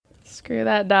Screw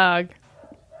that dog.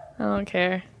 I don't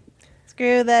care.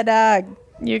 Screw that dog.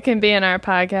 You can be in our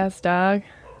podcast, dog.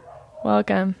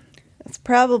 Welcome. It's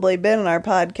probably been in our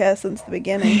podcast since the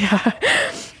beginning. Yeah.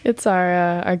 It's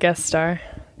our guest star,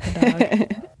 the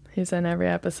dog. He's in every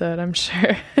episode, I'm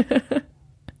sure.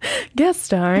 Guest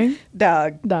starring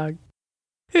Dog.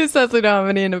 Who says we don't have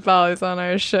any Nepalis on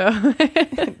our show?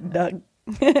 Doug.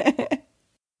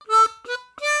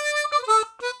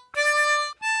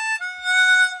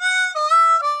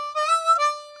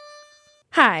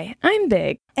 Hi, I'm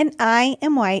Big. And I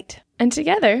am White. And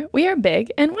together we are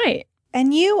Big and White.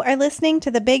 And you are listening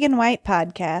to the Big and White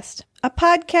podcast, a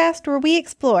podcast where we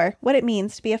explore what it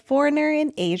means to be a foreigner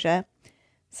in Asia.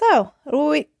 So,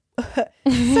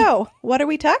 what are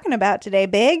we talking about today,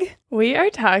 Big? We are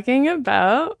talking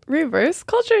about reverse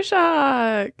culture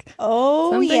shock.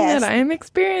 Oh, Something yes. that I'm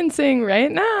experiencing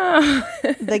right now.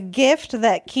 The gift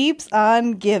that keeps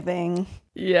on giving.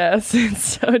 Yes, it's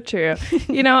so true.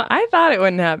 You know, I thought it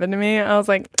wouldn't happen to me. I was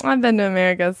like, I've been to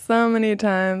America so many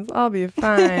times. I'll be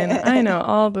fine. I know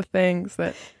all the things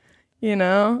that, you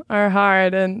know, are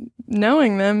hard, and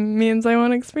knowing them means I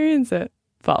won't experience it.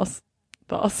 False.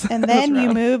 And then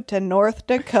you moved to North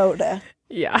Dakota.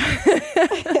 Yeah.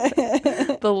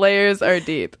 The layers are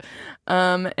deep.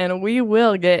 And we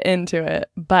will get into it.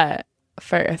 But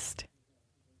first,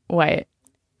 White,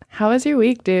 how was your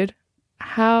week, dude?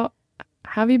 How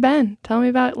have you been? Tell me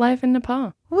about life in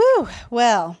Nepal. Woo!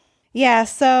 Well, yeah,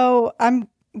 so I'm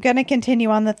going to continue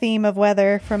on the theme of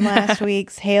weather from last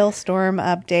week's hailstorm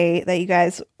update that you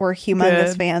guys were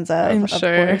humongous fans of, I'm of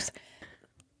sure. course.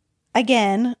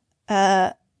 Again,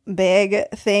 big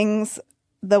things.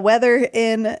 The weather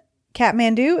in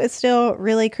Kathmandu is still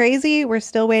really crazy. We're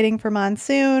still waiting for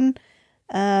monsoon,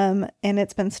 and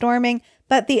it's been storming.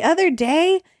 But the other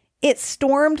day, it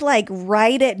stormed like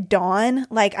right at dawn.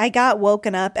 Like I got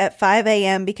woken up at 5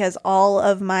 a.m. because all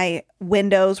of my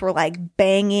windows were like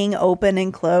banging open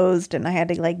and closed. And I had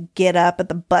to like get up at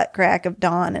the butt crack of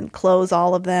dawn and close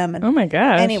all of them. And Oh my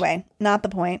gosh. anyway, not the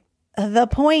point. The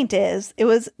point is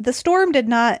the storm did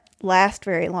not last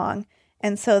very long.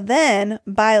 And so then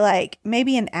by like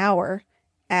maybe an hour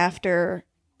after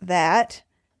that,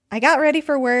 I got ready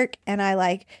for work and I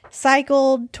like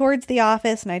cycled towards the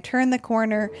office and I turned the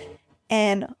corner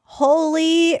and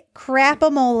holy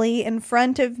crap-a-moly, in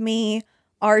front of me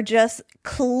are just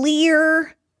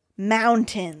clear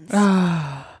mountains.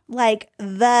 Like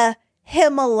the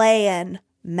Himalayan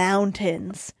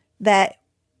mountains that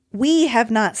we have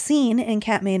not seen in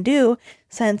Kathmandu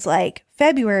since like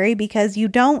February, because you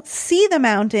don't see the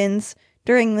mountains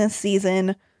during this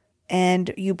season.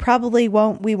 And you probably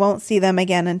we won't see them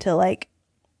again until like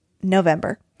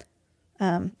November.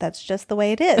 That's just the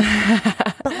way it is.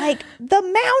 But like the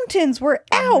mountains were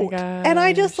Oh out. my And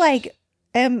I just gosh. like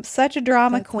am such a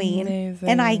drama That's queen. amazing.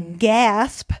 And I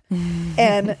gasp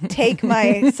and take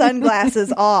my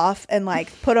sunglasses off and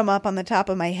like put them up on the top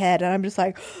of my head. And I'm just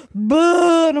like,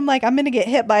 boo. And I'm like, I'm going to get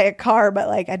hit by a car, but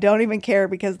like, I don't even care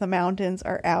because the mountains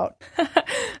are out.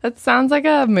 That sounds like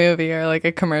a movie or like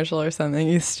a commercial or something.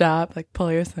 You stop, like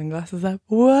pull your sunglasses up.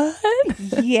 What?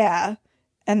 Yeah.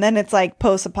 And then it's like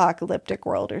post-apocalyptic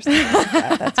world or something like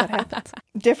that. That's what happens.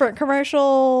 Different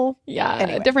commercial. Yeah,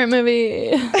 Anyway. different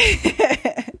movie.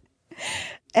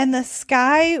 And the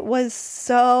sky was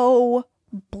so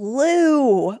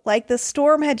blue. Like the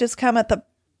storm had just come at the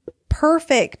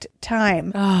perfect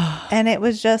time. And it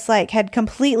was just like had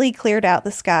completely cleared out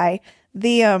the sky.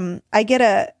 I get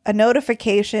a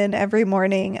notification every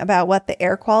morning about what the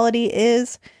air quality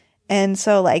is. And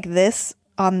so like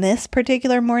on this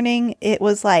particular morning, it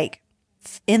was like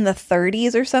in the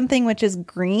 30s or something, which is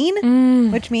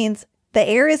green, which means the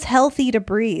air is healthy to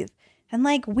breathe. And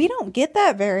like, we don't get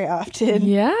that very often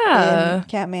Yeah. in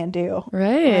Kathmandu.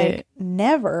 Right. Like,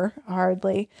 never,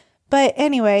 hardly. But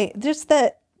anyway, just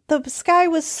that the sky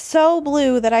was so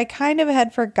blue that I kind of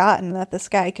had forgotten that the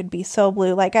sky could be so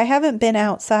blue. Like, I haven't been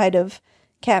outside of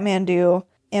Kathmandu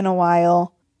in a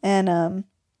while. And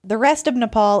the rest of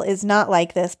Nepal is not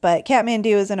like this, but Kathmandu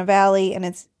is in a valley and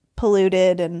it's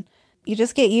polluted. And you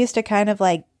just get used to kind of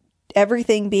like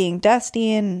everything being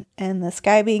dusty and the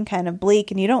sky being kind of bleak,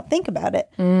 and you don't think about it.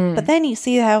 But then you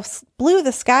see how blue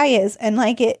the sky is, and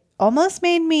like it almost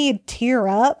made me tear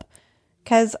up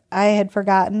because I had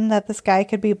forgotten that the sky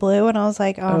could be blue, and I was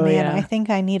like, oh man, yeah. I think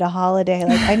I need a holiday.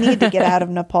 Like I need to get out of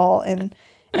Nepal and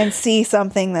see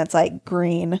something that's like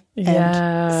green and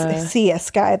Yeah. see a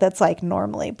sky that's like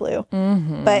normally blue.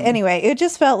 But anyway, it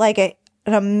just felt like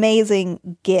an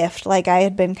amazing gift. Like I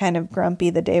had been kind of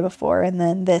grumpy the day before, and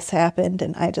then this happened,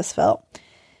 and I just felt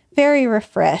very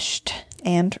refreshed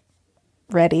and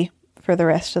ready for for the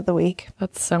rest of the week.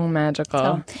 That's so magical.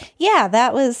 So, yeah,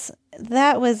 that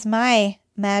was my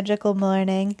magical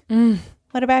morning.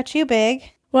 What about you, Big?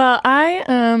 Well, I,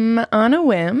 on a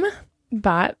whim,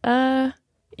 bought a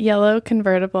yellow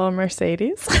convertible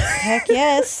Mercedes. Heck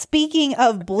yes. Speaking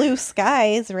of blue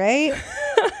skies, right?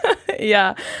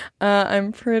 Yeah,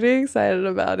 I'm pretty excited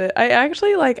about it. I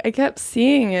actually I kept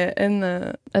seeing it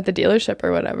at the dealership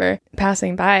or whatever,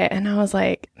 passing by, and I was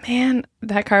like, man,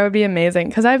 that car would be amazing.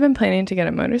 Because I've been planning to get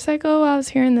a motorcycle while I was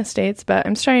here in the States, but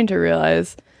I'm starting to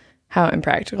realize how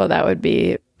impractical that would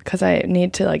be because I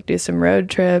need to do some road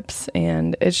trips,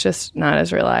 and it's just not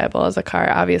as reliable as a car,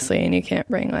 obviously, and you can't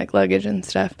bring luggage and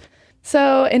stuff.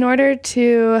 So in order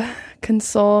to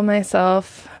console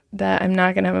myself that I'm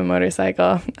not going to have a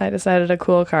motorcycle, I decided a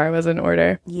cool car was in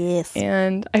order. Yes.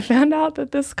 And I found out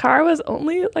that this car was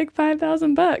only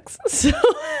 $5,000. So,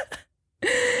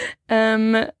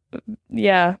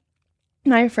 yeah.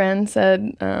 My friend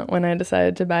said, when I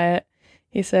decided to buy it,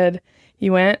 he said,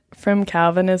 you went from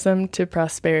Calvinism to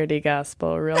prosperity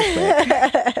gospel real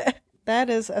quick. That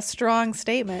is a strong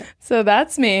statement. So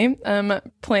that's me. I'm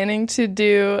planning to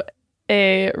do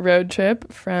a road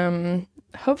trip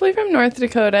hopefully from North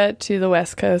Dakota to the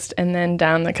West Coast and then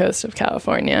down the coast of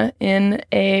California in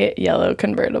a yellow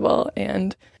convertible.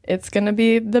 And it's going to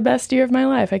be the best year of my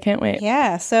life. I can't wait.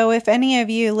 Yeah. So if any of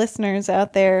you listeners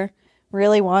out there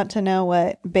really want to know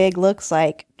what Big looks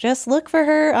like, just look for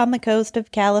her on the coast of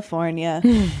California.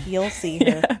 You'll see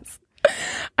her. Yes.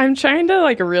 I'm trying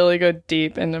to really go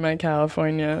deep into my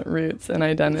California roots and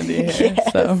identity here.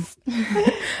 Yes. So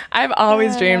I've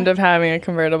always dreamed of having a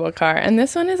convertible car, and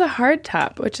this one is a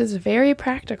hardtop, which is very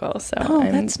practical. So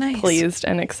I'm that's nice. Pleased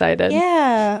and excited.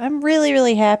 Yeah, I'm really,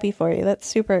 really happy for you. That's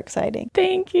super exciting.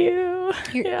 Thank you.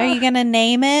 Are you going to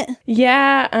name it?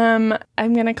 Yeah,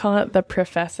 I'm going to call it the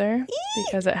Professor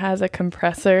because it has a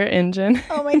compressor engine.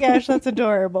 Oh my gosh, that's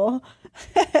adorable.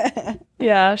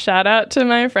 Yeah, shout out to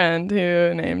my friend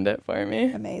who named it for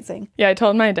me. Amazing. Yeah, I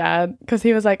told my dad because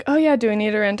he was like, oh yeah, do we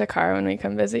need to rent a car when we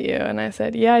come visit you? And I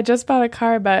said, yeah, I just bought a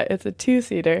car, but it's a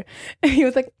 2-seater. And he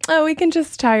was like, oh, we can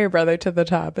just tie your brother to the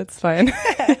top. It's fine.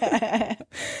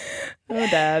 Oh,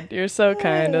 Dad, you're so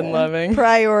kind and loving.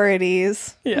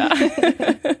 Priorities. Yeah.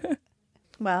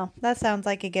 Well, that sounds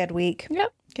like a good week.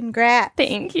 Yep. Congrats.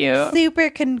 Thank you. Super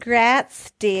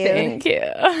congrats, dude. Thank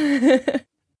you.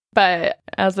 But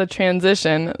as a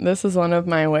transition, this is one of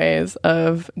my ways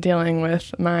of dealing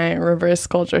with my reverse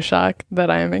culture shock that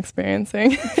I am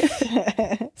experiencing.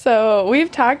 So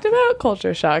we've talked about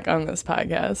culture shock on this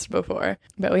podcast before,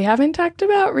 but we haven't talked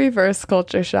about reverse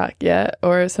culture shock yet,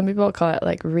 or some people call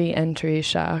it re-entry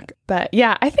shock. But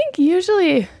yeah, I think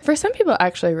usually for some people,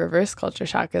 actually, reverse culture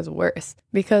shock is worse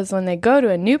because when they go to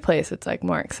a new place, it's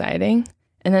more exciting.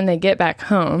 And then they get back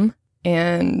home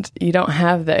and you don't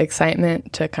have the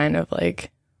excitement to kind of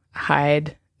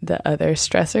hide the other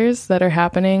stressors that are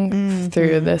happening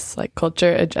through this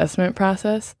culture adjustment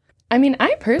process. I mean,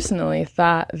 I personally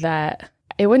thought that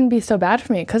it wouldn't be so bad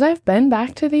for me because I've been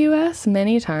back to the US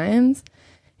many times.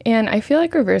 And I feel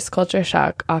like reverse culture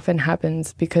shock often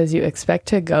happens because you expect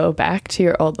to go back to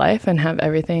your old life and have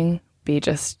everything be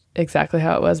just exactly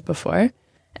how it was before.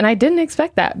 And I didn't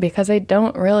expect that because I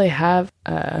don't really have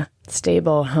a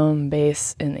stable home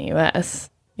base in the US,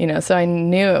 so I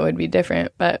knew it would be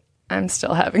different, but I'm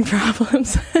still having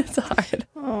problems. It's hard.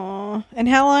 Aww. And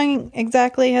how long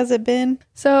exactly has it been?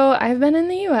 So I've been in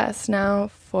the US now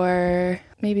for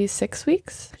maybe 6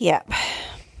 weeks. Yep.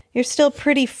 You're still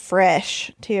pretty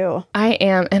fresh, too. I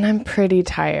am, and I'm pretty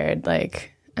tired.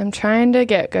 I'm trying to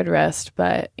get good rest,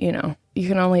 but, you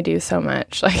can only do so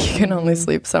much. You can only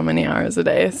sleep so many hours a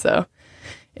day, so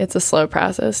it's a slow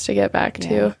process to get back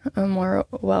to a more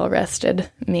well-rested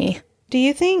me. Do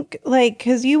you think,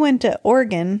 because you went to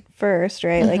Oregon first,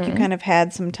 right? You kind of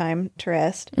had some time to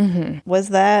rest. Mm-hmm. Was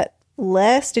that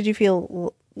less? Did you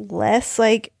feel less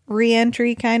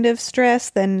re-entry kind of stress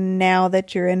than now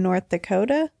that you're in North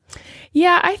Dakota?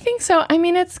 Yeah, I think so. I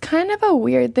mean, it's kind of a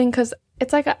weird thing because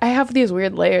it's I have these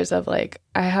weird layers of I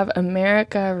have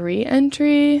America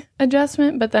re-entry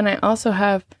adjustment, but then I also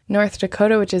have North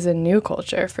Dakota, which is a new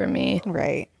culture for me.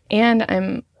 Right. And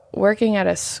I'm working at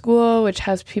a school which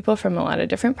has people from a lot of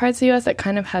different parts of the U.S. that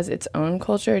kind of has its own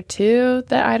culture too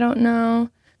that I don't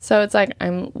know. So it's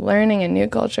I'm learning a new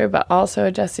culture, but also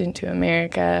adjusting to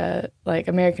America,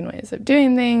 American ways of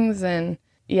doing things. And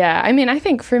yeah, I mean, I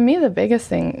think for me, the biggest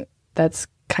thing that's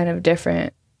kind of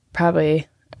different probably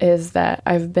is that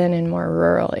I've been in more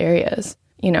rural areas.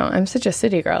 I'm such a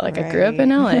city girl. I grew up in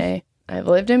LA. I've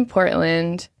lived in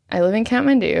Portland. I live in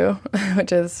Kathmandu,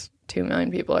 which is 2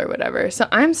 million people or whatever. So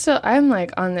I'm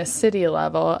like on this city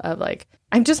level of like,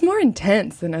 I'm just more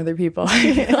intense than other people.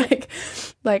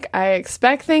 like I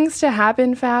expect things to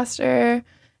happen faster,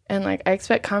 and like I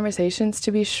expect conversations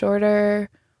to be shorter,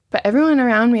 but everyone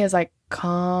around me is like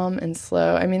calm and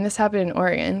slow. I mean, this happened in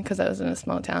Oregon because I was in a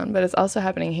small town, but it's also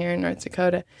happening here in North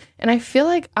Dakota. And I feel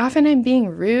like often I'm being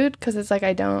rude because it's like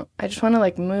I just want to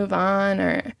like move on,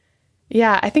 or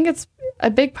yeah, I think it's a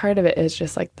big part of it is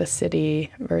just like the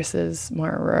city versus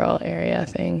more rural area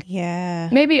thing. Yeah.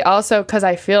 Maybe also because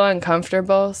I feel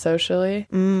uncomfortable socially.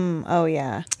 Oh,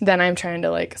 yeah. Then I'm trying to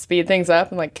like speed things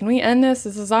up. I'm like, can we end this?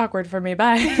 This is awkward for me.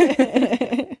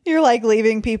 Bye. You're like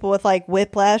leaving people with like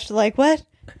whiplash. Like, what?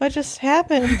 What just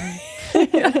happened?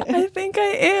 Yeah, I think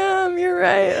I am. You're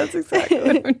right. That's exactly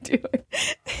what I'm doing.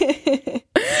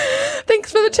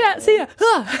 Thanks for the chat. See ya.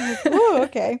 Ooh,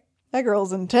 okay. That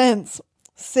girl's intense.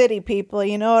 City people,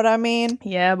 you know what I mean?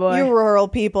 Yeah, boy. You rural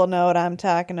people know what I'm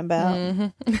talking about.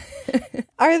 Mm-hmm.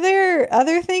 Are there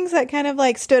other things that kind of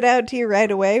like stood out to you right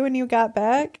away when you got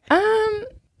back?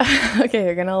 Okay,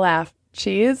 you're gonna laugh.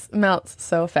 Cheese melts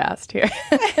so fast here.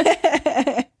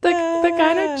 The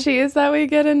kind of cheese that we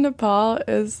get in Nepal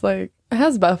is like, it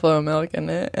has buffalo milk in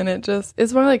it, and it just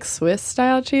is more like Swiss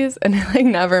style cheese, and it like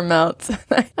never melts.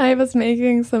 I was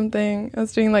making something, I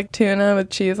was doing like tuna with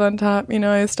cheese on top, you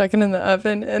know, I stuck it in the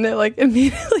oven and it like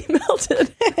immediately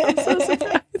melted. I was so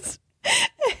surprised.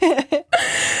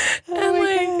 And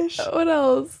like, what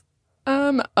else?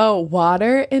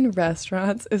 Water in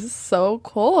restaurants is so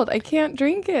cold. I can't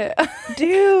drink it.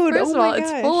 Dude, First of all,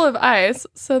 it's full of ice,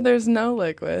 so there's no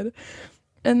liquid.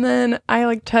 And then I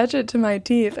like touch it to my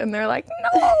teeth and they're like,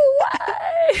 no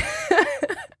way.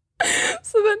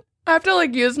 So then I have to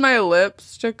like use my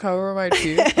lips to cover my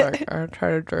teeth. Like, I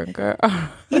try to drink it.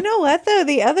 You know what though?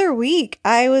 The other week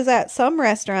I was at some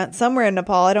restaurant somewhere in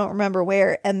Nepal, I don't remember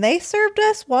where, and they served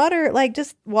us water, like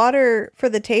just water for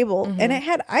the table, and it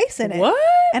had ice in it. What?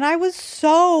 And I was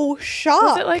so shocked.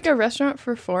 Was it like a restaurant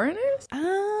for foreigners?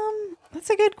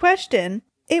 That's a good question.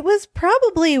 It was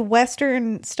probably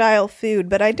Western style food,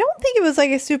 but I don't think it was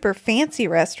like a super fancy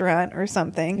restaurant or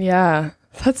something. Yeah.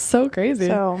 That's so crazy.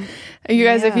 So, you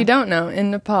guys, if you don't know,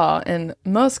 in Nepal and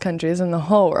most countries in the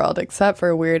whole world, except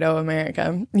for weirdo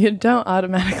America, you don't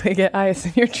automatically get ice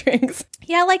in your drinks.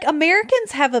 Yeah, like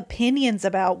Americans have opinions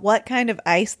about what kind of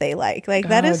ice they like. Like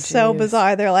that is so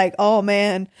bizarre. They're like, oh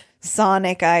man,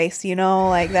 Sonic ice, you know,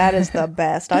 like that is the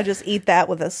best. I just eat that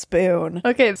with a spoon.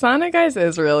 Okay, Sonic ice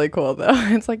is really cool though.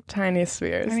 It's like tiny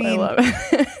spheres. I love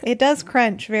it. It does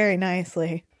crunch very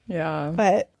nicely. Yeah.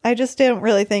 But I just didn't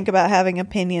really think about having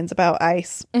opinions about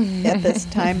ice at this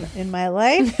time in my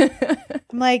life.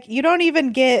 I'm like, you don't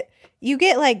even get, you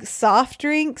get like soft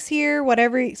drinks here,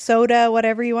 whatever, soda,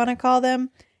 whatever you want to call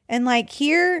them. And like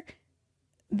here,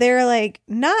 they're like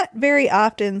not very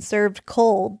often served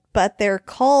cold, but they're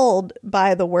called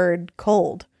by the word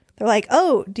cold. They're like,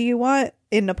 oh, do you want,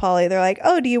 in Nepali, they're like,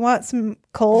 oh, do you want some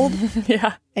cold?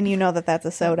 Yeah. And you know that that's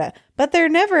a soda. But they're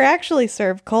never actually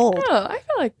served cold. Oh, I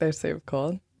feel like they're served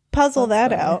cold. Puzzle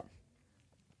that out.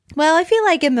 Well, I feel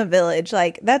like in the village,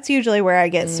 like that's usually where I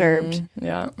get served.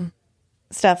 Yeah.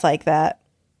 Stuff like that.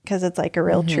 Because it's like a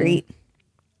real treat.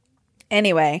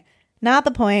 Anyway, not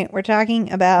the point. We're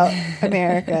talking about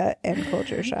America and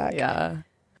culture shock. Yeah.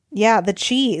 Yeah, the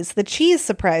cheese. The cheese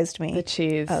surprised me. The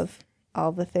cheese. Of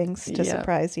all the things to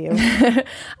surprise you. I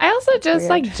also just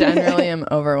like generally am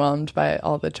overwhelmed by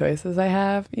all the choices I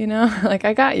have, you know? Like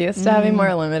I got used to having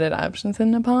more limited options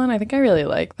in Nepal, and I think I really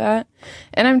like that.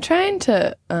 And I'm trying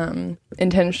to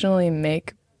intentionally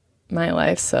make my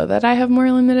life so that I have more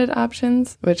limited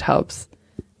options, which helps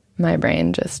my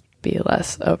brain just be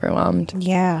less overwhelmed.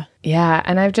 Yeah. Yeah,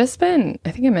 and I've just been,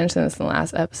 I think I mentioned this in the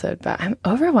last episode, but I'm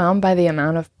overwhelmed by the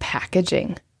amount of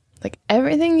packaging. Like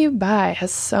everything you buy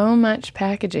has so much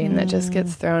packaging that just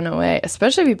gets thrown away,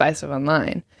 especially if you buy stuff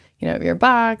online. You know, your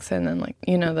box and then like,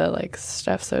 you know, the like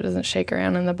stuff so it doesn't shake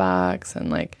around in the box, and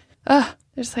like,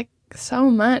 there's like so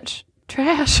much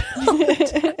trash all the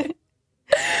time.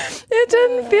 It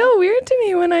didn't feel weird to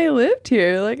me when I lived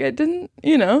here. Like it didn't,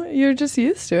 you know, you're just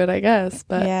used to it, I guess.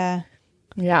 But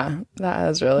yeah, that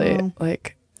has really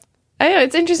like, I know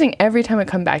it's interesting. Every time I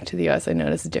come back to the US, I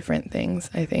notice different things,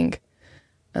 I think.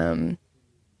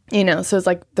 You know, so it's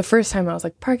like the first time I was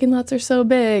like, parking lots are so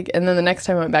big. And then the next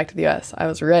time I went back to the US, I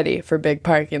was ready for big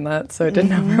parking lots. So it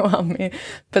didn't overwhelm me.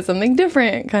 But something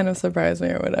different kind of surprised me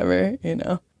or whatever, you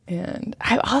know. And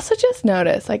I've also just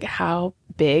noticed like how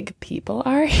big people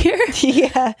are here.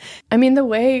 Yeah. I mean, the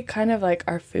way kind of like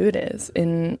our food is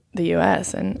in the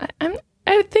US. And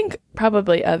I think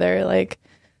probably other like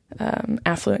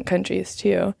affluent countries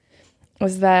too.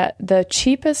 was that the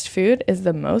cheapest food is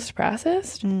the most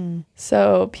processed.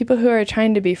 So people who are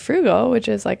trying to be frugal, which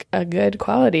is like a good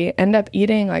quality, end up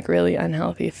eating like really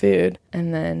unhealthy food.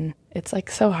 And then it's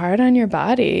like so hard on your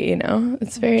body, you know?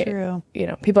 It's very True. You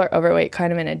know, people are overweight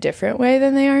kind of in a different way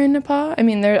than they are in Nepal. I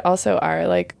mean, there also are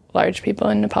like large people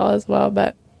in Nepal as well,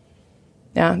 but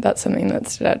yeah, that's something that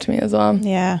stood out to me as well.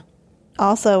 Yeah.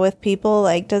 Also with people,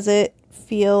 like, does it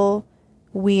feel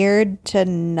weird to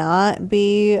not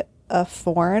be a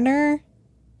foreigner?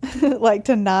 Like,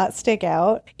 to not stick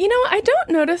out? You know, I don't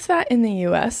notice that in the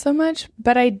US so much,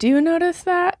 but I do notice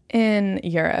that in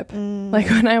Europe. Like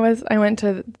when I went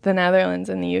to the Netherlands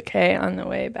and the UK on the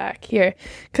way back here,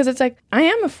 because it's like, I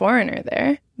am a foreigner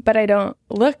there, but I don't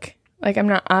look like I'm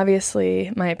not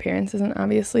obviously, my appearance isn't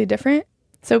obviously different.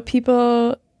 So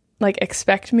people like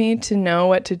expect me to know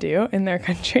what to do in their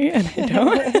country and I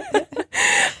don't.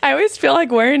 I always feel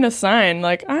like wearing a sign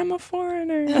like, I'm a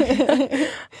foreigner.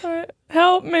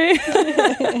 Help me.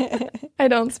 I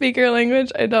don't speak your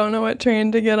language. I don't know what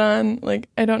train to get on. Like,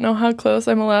 I don't know how close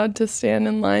I'm allowed to stand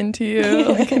in line to you.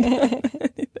 Like, I don't know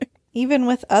anything. Even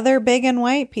with other big and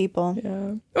white people.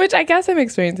 Yeah. Which I guess I'm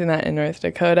experiencing that in North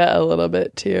Dakota a little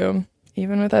bit too.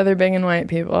 Even with other big and white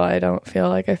people, I don't feel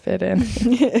like I fit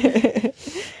in.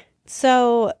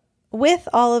 So with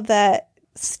all of that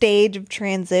stage of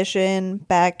transition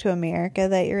back to America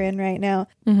that you're in right now,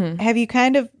 have you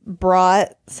kind of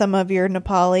brought some of your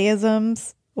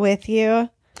Nepalisms with you?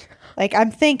 Like,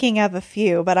 I'm thinking of a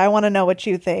few, but I want to know what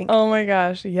you think. Oh my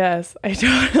gosh, yes, I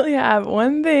totally have.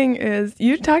 One thing is,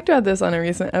 you talked about this on a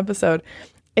recent episode,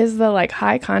 is the like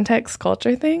high context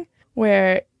culture thing,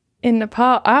 where in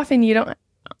Nepal, often you don't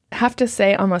have to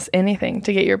say almost anything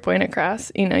to get your point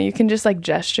across. You know, you can just like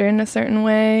gesture in a certain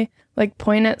way, like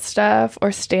point at stuff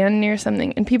or stand near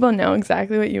something, and people know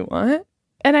exactly what you want.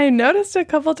 And I noticed a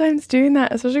couple times doing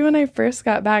that, especially when I first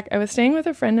got back. I was staying with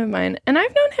a friend of mine, and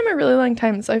I've known him a really long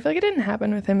time, so I feel like it didn't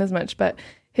happen with him as much, but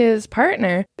his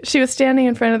partner, she was standing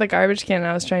in front of the garbage can and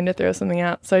I was trying to throw something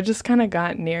out. So I just kind of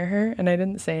got near her and I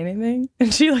didn't say anything.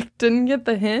 And she like didn't get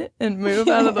the hint and move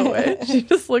out of the way. She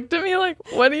just looked at me like,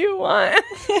 what do you want?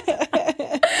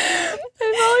 I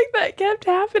felt like that kept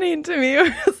happening to me.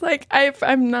 It was like,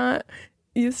 I'm not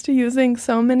used to using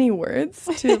so many words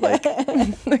to like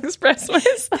express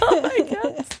myself, I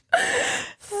guess.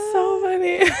 So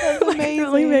funny. That's like, amazing.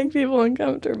 really make people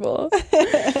uncomfortable.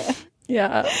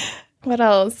 Yeah. What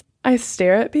else? I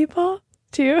stare at people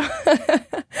too.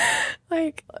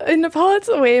 Like in Nepal, it's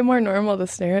way more normal to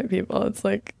stare at people. It's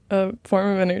like a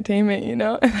form of entertainment, you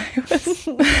know? And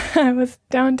I was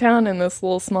downtown in this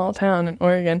little small town in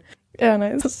Oregon, and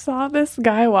I saw this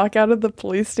guy walk out of the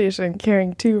police station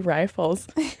carrying 2 rifles.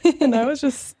 And I was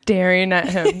just staring at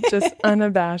him, just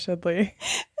unabashedly.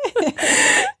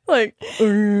 Like,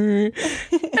 and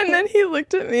then he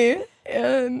looked at me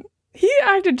and he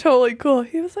acted totally cool.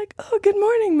 He was like, oh, good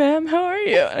morning, ma'am. How are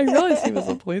you? I realized he was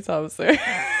a police officer.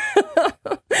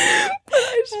 But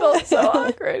I just felt so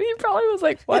awkward. He probably was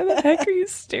like, why the heck are you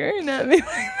staring at me like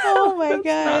that? Oh my That's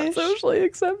gosh. not socially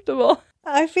acceptable.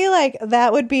 I feel like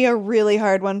that would be a really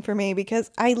hard one for me because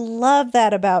I love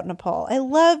that about Nepal. I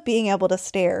love being able to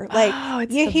stare. Like,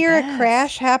 it's you the hear a best.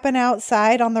 crash happen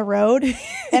outside on the road,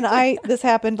 and this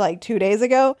happened like 2 days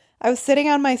ago. I was sitting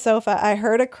on my sofa. I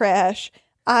heard a crash.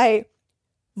 I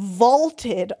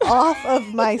vaulted off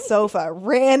of my sofa,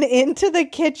 ran into the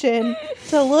kitchen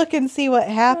to look and see what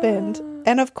happened.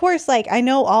 And of course, like, I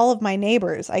know all of my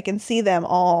neighbors. I can see them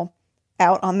all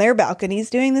out on their balconies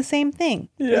doing the same thing.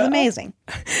 It was Yeah. amazing.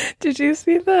 Did you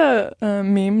see the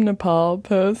meme Nepal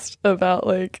post about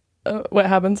like what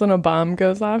happens when a bomb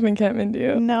goes off in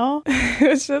Kathmandu? No? It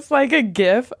was just like a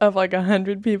gif of like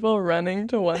 100 people running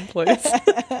to one place.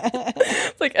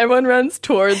 It's like everyone runs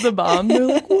toward the bomb. They're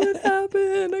like, what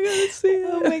happened? I gotta see it.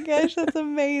 Oh my gosh, that's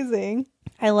amazing.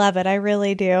 I love it. I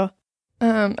really do.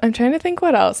 I'm trying to think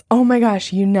what else. Oh my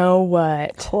gosh, you know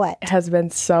what? What? Has been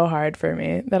so hard for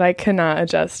me that I cannot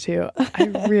adjust to.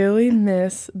 I really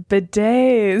miss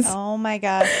bidets. Oh my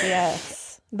gosh,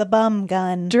 yes. The bum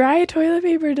gun. Dry toilet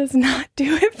paper does not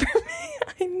do it for me.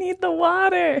 I need the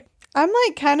water. I'm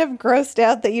like kind of grossed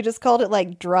out that you just called it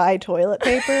like dry toilet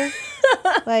paper.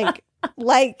 like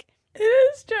It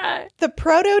is dry. the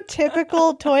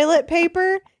prototypical toilet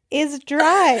paper is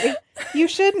dry. You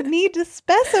shouldn't need to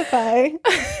specify.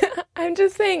 I'm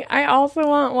just saying, I also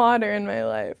want water in my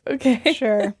life, okay?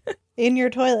 Sure. In your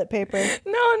toilet paper.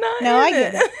 No, not No, in I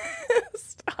get it.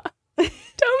 Stop. Don't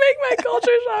make my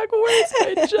culture shock worse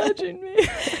by judging me.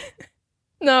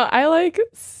 No, I like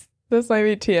This might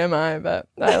be TMI, but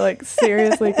I like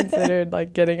seriously considered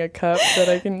like getting a cup that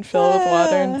I can fill with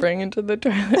water and bring into the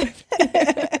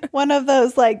toilet. One of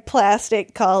those like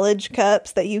plastic college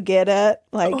cups that you get at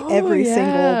like every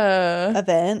single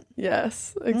event.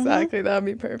 Yes, exactly. That'd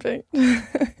be perfect.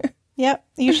 Yep,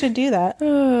 you should do that.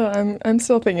 Oh, I'm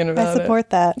still thinking about it. I support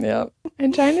that. Yep.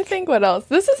 I'm trying to think what else.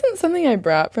 This isn't something I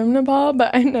brought from Nepal,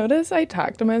 but I notice I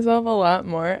talk to myself a lot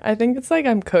more. I think it's like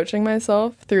I'm coaching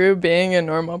myself through being a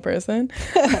normal person.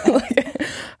 Like,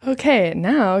 okay,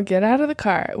 now get out of the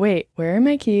car. Wait, where are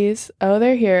my keys? Oh,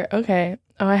 they're here. Okay.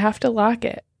 Oh, I have to lock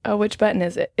it. Oh, which button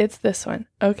is it? It's this one.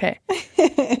 Okay.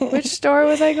 Which store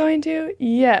was I going to?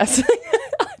 Yes.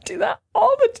 I do that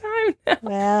all the time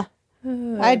now.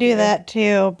 Well, I do that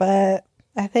too, but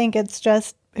I think it's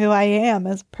just who I am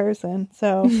as a person.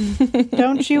 So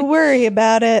don't you worry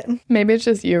about it. Maybe it's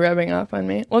just you rubbing off on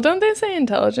me. Well, don't they say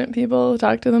intelligent people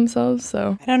talk to themselves?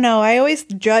 So I don't know. I always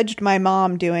judged my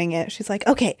mom doing it. She's like,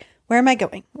 okay, where am I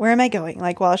going? Where am I going?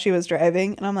 Like while she was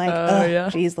driving. And I'm like, oh, yeah.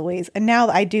 Geez Louise. And now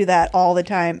I do that all the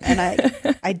time. And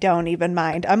I don't even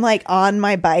mind. I'm like on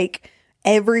my bike.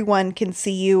 Everyone can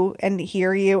see you and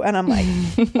hear you. And I'm like,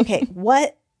 okay,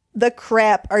 what the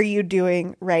crap are you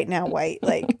doing right now, White?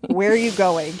 Like, where are you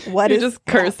going? You're just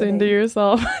cursing to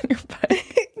yourself on your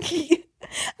bike.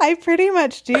 I pretty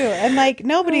much do. And like,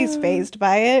 nobody's fazed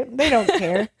by it. They don't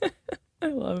care. I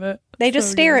love it. They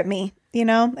just stare at me, you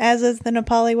know, as is the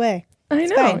Nepali way.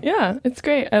 It's fine. Yeah, it's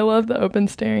great. I love the open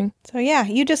staring. So yeah,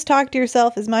 you just talk to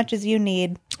yourself as much as you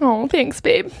need. Oh, thanks,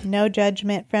 babe. No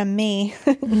judgment from me.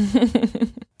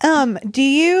 Do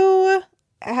you...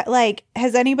 like,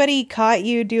 has anybody caught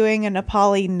you doing a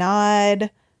Nepali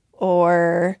nod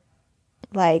or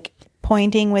like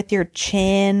pointing with your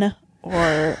chin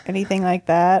or anything like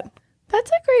that? That's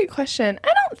a great question.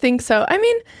 I don't think so. I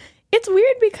mean, it's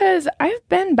weird because I've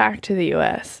been back to the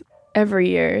U.S. every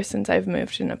year since I've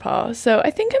moved to Nepal. So I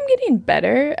think I'm getting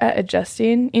better at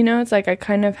adjusting. You know, it's like I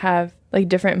kind of have like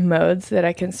different modes that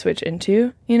I can switch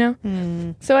into, you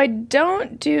know? So I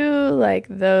don't do like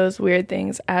those weird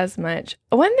things as much.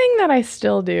 One thing that I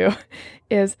still do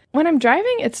is when I'm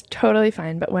driving, it's totally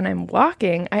fine. But when I'm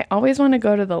walking, I always want to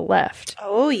go to the left.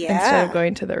 Oh, yeah. Instead of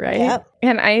going to the right. Yep.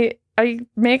 And I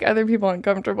make other people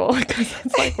uncomfortable because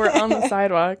it's like we're on the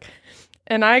sidewalk.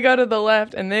 And I go to the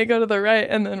left and they go to the right.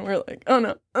 And then we're like, oh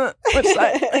no, which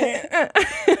side?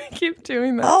 I keep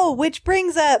doing that. Oh, which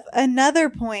brings up another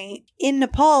point. In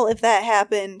Nepal, if that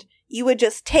happened, you would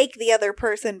just take the other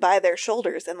person by their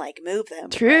shoulders and like move them.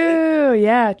 True. Right?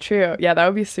 Yeah, true. Yeah, that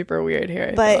would be super weird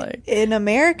here. But like in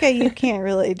America, you can't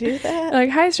really do that. Like,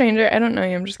 hi, stranger. I don't know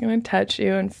you. I'm just going to touch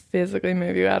you and physically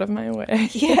move you out of my way.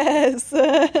 Yes.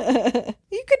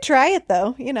 You could try it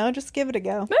though. You know, just give it a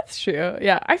go. That's true.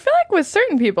 Yeah. I feel like with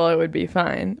certain people, it would be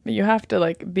fine. But you have to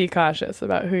like be cautious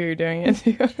about who you're doing it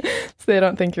to so they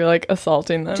don't think you're like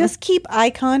assaulting them. Just keep eye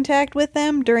contact with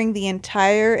them during the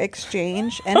entire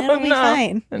exchange and it'll be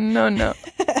fine. No.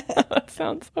 That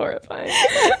sounds horrifying.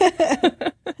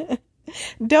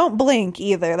 Don't blink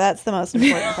either. That's the most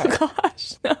important part. Oh,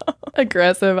 gosh, no.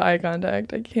 Aggressive eye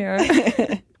contact. I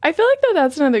can't. I feel like though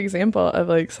that's another example of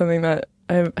like something that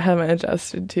I haven't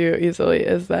adjusted to easily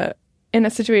is that in a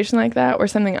situation like that where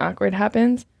something awkward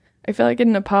happens, I feel like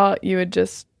in Nepal you would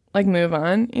just like move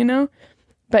on, you know?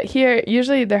 But here,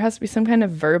 usually there has to be some kind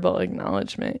of verbal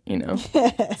acknowledgement, you know?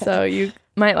 So you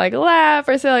might like laugh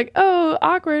or say like, oh,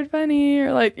 awkward, funny,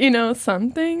 or like, you know,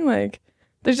 something. Like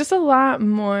there's just a lot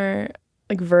more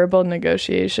like verbal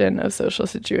negotiation of social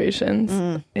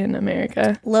situations in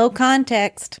America. Low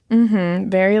context.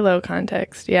 Very low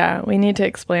context. Yeah. We need to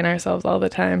explain ourselves all the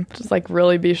time. Just like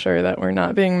really be sure that we're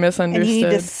not being misunderstood. And you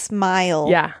need to smile.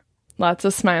 Yeah. Lots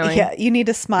of smiling. Yeah. You need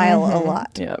to smile a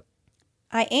lot. Yep.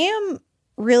 I am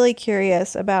really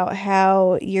curious about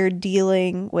how you're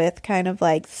dealing with kind of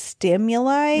like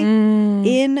stimuli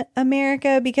in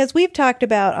America, because we've talked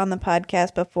about on the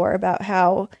podcast before about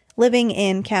how living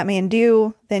in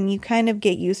Kathmandu, then you kind of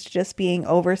get used to just being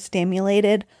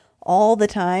overstimulated all the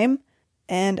time.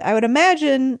 And I would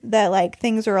imagine that like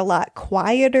things are a lot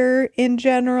quieter in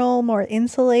general, more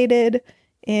insulated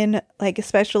in like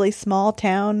especially small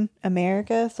town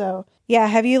America. So yeah,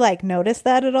 have you like noticed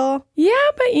that at all? Yeah,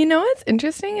 but you know what's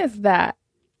interesting is that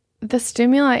the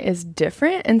stimuli is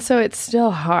different, and so it's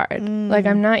still hard. Like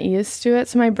I'm not used to it,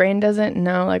 so my brain doesn't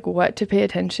know like what to pay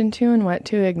attention to and what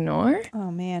to ignore.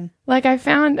 Oh man. Like I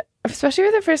found, especially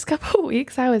for the first couple of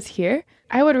weeks I was here,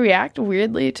 I would react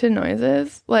weirdly to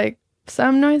noises. Like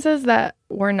some noises that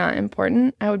were not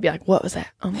important, I would be like, what was that?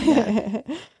 Oh my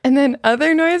God. And then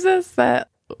other noises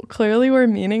that clearly were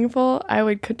meaningful, I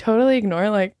would totally ignore.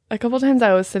 Like a couple times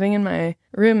I was sitting in my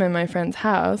room in my friend's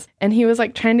house and he was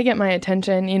like trying to get my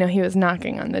attention. You know, he was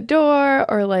knocking on the door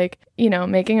or like, you know,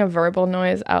 making a verbal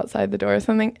noise outside the door or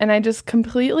something. And I just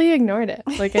completely ignored it.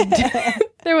 Like I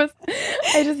just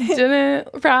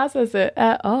didn't process it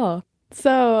at all.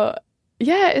 So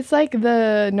yeah, it's like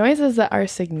the noises that are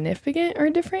significant or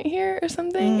different here or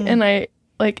something. And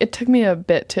it took me a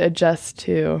bit to adjust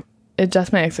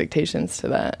my expectations to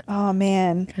that. Oh,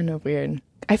 man. Kind of weird.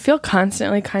 I feel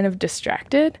constantly kind of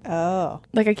distracted. Oh.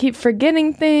 Like I keep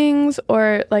forgetting things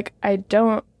or like I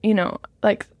don't, you know,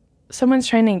 like someone's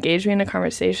trying to engage me in a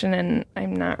conversation and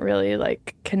I'm not really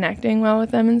like connecting well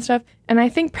with them and stuff. And I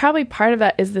think probably part of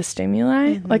that is the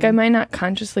stimuli. Like I might not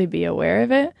consciously be aware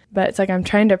of it, but it's like I'm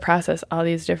trying to process all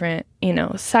these different, you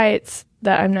know, sights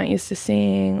that I'm not used to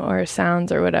seeing or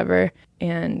sounds or whatever.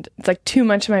 And it's like too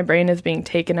much of my brain is being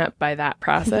taken up by that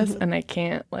process and I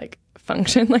can't like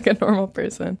function like a normal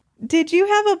person. Did you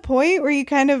have a point where you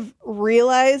kind of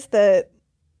realized that,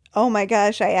 oh my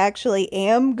gosh, I actually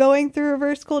am going through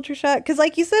reverse culture shock? Because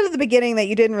like you said at the beginning that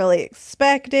you didn't really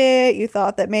expect it. You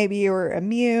thought that maybe you were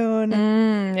immune.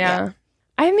 Yeah.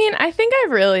 I mean, I think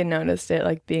I've really noticed it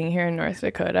like being here in North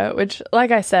Dakota, which like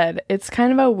I said, it's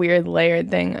kind of a weird layered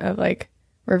thing of like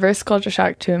reverse culture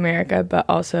shock to America, but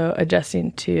also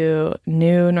adjusting to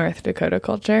new North Dakota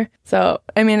culture. So,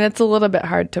 I mean, it's a little bit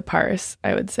hard to parse,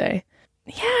 I would say.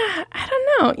 Yeah, I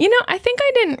don't know. You know, I think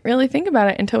I didn't really think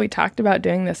about it until we talked about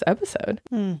doing this episode.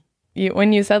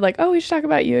 When you said like, oh, we should talk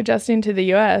about you adjusting to the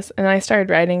U.S. and I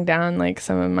started writing down like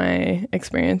some of my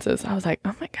experiences. I was like,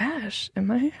 oh my gosh, am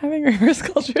I having reverse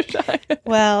culture shock?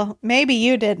 Well, maybe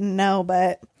you didn't know,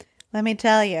 but let me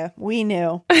tell you, we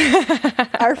knew.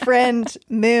 Our friend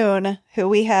Moon, who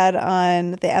we had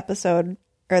on the episode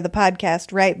or the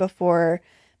podcast right before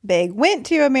Big went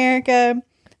to America,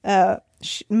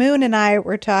 Moon and I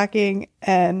were talking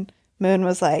and Moon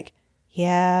was like,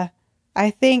 yeah,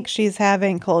 I think she's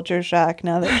having culture shock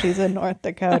now that she's in North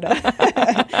Dakota.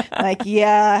 Like,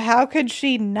 yeah, how could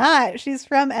she not? She's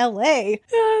from LA.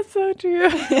 Yeah, so true.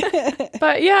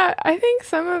 But yeah, I think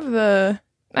some of the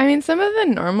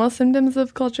normal symptoms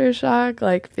of culture shock,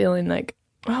 like feeling like,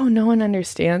 oh, no one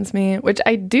understands me, which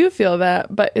I do feel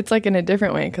that, but it's like in a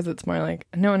different way because it's more like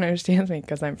no one understands me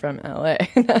because I'm from LA,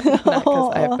 not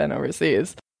because I've been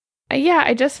overseas. Yeah,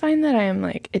 I just find that I'm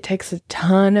like, it takes a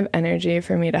ton of energy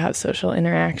for me to have social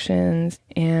interactions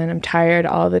and I'm tired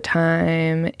all the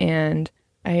time. And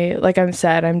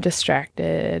I'm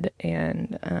distracted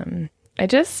and I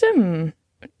just am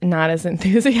not as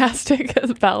enthusiastic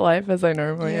about life as I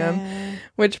normally am,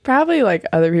 which probably like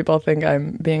other people think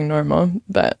I'm being normal,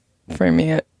 but for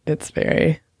me, it's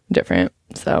very different.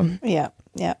 So yeah.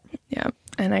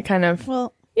 And I kind of, I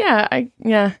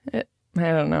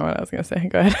don't know what I was going to say.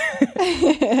 Go ahead.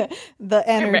 The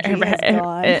energy is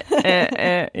gone.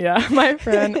 Yeah, my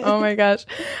friend. Oh my gosh.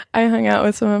 I hung out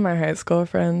with some of my high school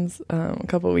friends a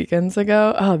couple weekends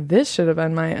ago. Oh, this should have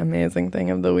been my amazing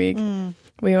thing of the week.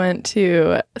 We went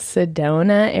to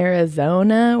Sedona,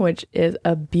 Arizona, which is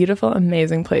a beautiful,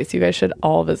 amazing place. You guys should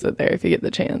all visit there if you get the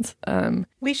chance.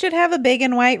 We should have a big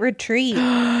and white retreat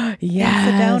yes, in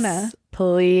Sedona.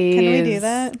 Please. Can we do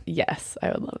that? Yes,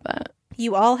 I would love that.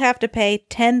 You all have to pay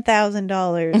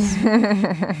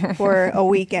 $10,000 for a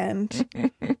weekend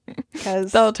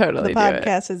because they'll totally the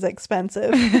podcast is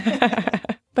expensive.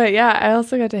 But yeah, I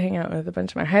also got to hang out with a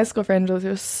bunch of my high school friends. It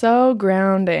was so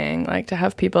grounding, like to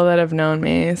have people that have known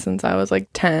me since I was like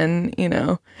 10, you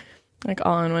know, like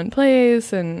all in one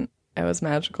place, and it was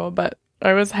magical. But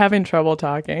I was having trouble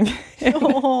talking.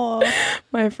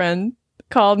 My friend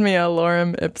called me a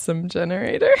lorem ipsum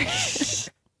generator.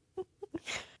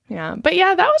 Yeah, but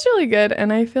yeah, that was really good.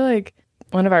 And I feel like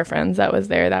one of our friends that was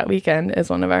there that weekend is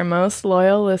one of our most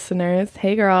loyal listeners.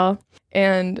 Hey, girl.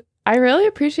 And I really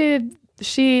appreciated,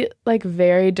 she like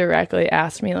very directly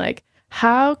asked me like,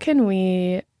 how can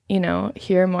we, you know,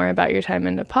 hear more about your time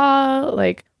in Nepal?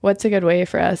 Like, what's a good way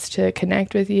for us to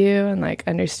connect with you and like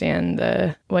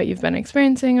understand what you've been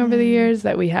experiencing over the years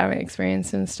that we haven't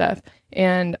experienced and stuff.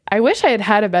 And I wish I had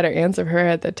had a better answer for her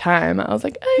at the time. I was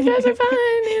like, oh, you guys are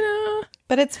fine, you know.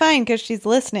 But it's fine because she's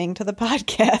listening to the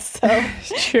podcast. So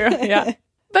true, yeah.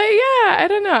 But yeah, I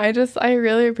don't know. I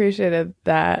really appreciated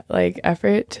that like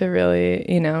effort to really,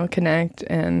 you know, connect.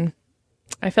 And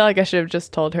I feel like I should have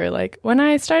just told her like, when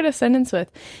I start a sentence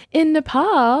with in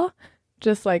Nepal,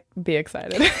 just like be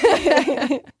excited.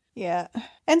 Yeah.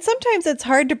 And sometimes it's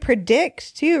hard to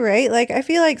predict too, right? Like I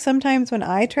feel like sometimes when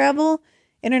I travel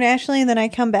internationally and then I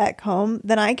come back home,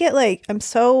 then I get like, I'm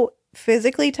so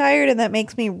physically tired, and that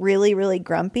makes me really, really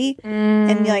grumpy.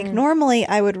 And like normally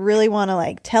I would really want to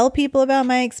like tell people about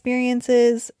my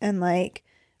experiences and like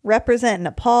represent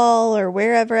Nepal or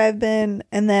wherever I've been,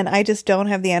 and then I just don't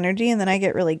have the energy, and then I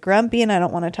get really grumpy and I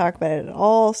don't want to talk about it at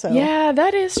all. So Yeah,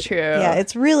 that is true. yeah,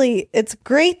 it's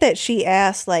great that she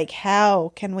asked like,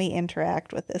 how can we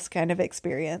interact with this kind of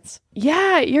experience?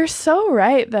 Yeah, you're so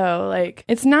right though. Like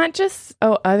it's not just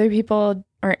other people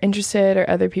aren't interested or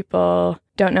other people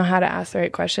don't know how to ask the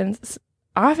right questions.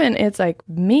 Often it's like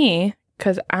me,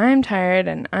 because I'm tired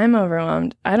and I'm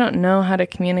overwhelmed. I don't know how to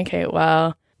communicate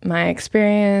well my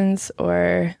experience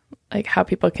or like how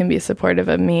people can be supportive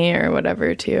of me or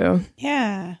whatever too.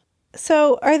 Yeah.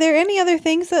 So are there any other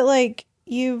things that like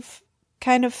you've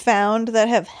kind of found that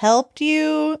have helped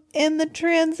you in the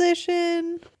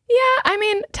transition? Yeah, I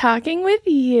mean, talking with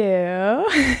you.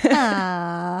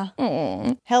 Ah,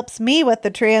 helps me with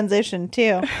the transition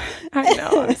too. I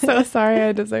know. I'm so sorry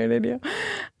I deserted you.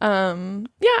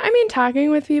 Yeah, I mean, talking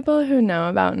with people who know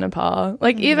about Nepal.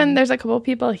 Like, even there's a couple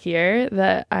people here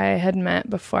that I had met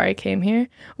before I came here.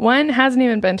 One hasn't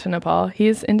even been to Nepal.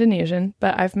 He's Indonesian,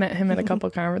 but I've met him at a couple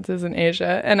conferences in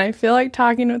Asia, and I feel like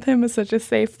talking with him is such a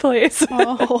safe place.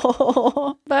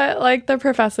 Oh. But, like, the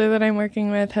professor that I'm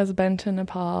working with has been to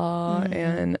Nepal,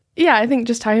 and yeah, I think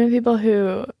just talking to people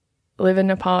who live in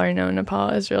Nepal or know Nepal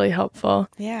is really helpful.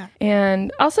 Yeah.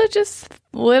 And also just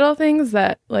little things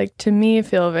that, like, to me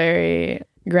feel very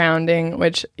grounding,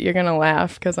 which you're going to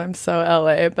laugh because I'm so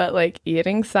LA, but, like,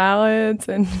 eating salads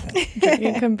and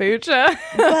drinking kombucha.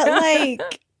 But,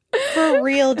 like, for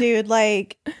real, dude,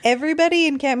 like, everybody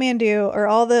in Kathmandu or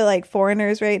all the, like,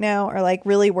 foreigners right now are, like,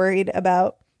 really worried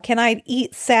about, can I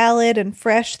eat salad and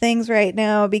fresh things right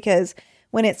now? Because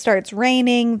when it starts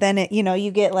raining, then it, you know,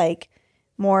 you get, like,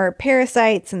 more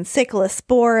parasites and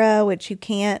Cyclospora, which you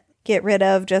can't get rid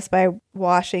of just by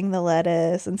washing the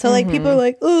lettuce. And so like people are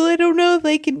like, oh, I don't know if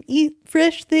I can eat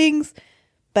fresh things,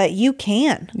 but you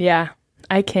can. Yeah,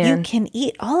 I can. You can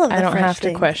eat all of the fresh things. I don't have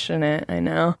to question it. I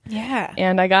know. Yeah.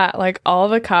 And I got like all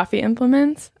the coffee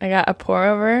implements. I got a pour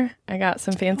over. I got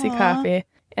some fancy coffee.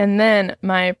 And then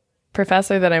my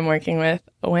professor that I'm working with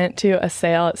went to a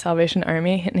sale at Salvation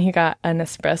Army, and he got an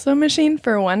espresso machine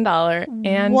for $1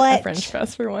 and a French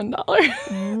press for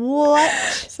 $1. What?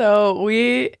 So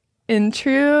we, in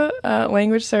true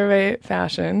language survey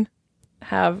fashion,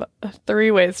 have 3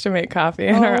 ways to make coffee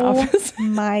in our office.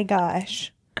 My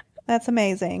gosh. That's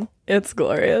amazing. It's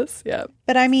glorious. Yeah.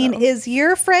 But I mean, is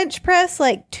your French press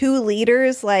like 2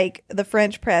 liters like the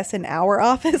French press in our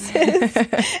offices?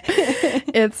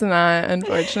 It's not,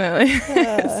 unfortunately.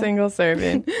 Single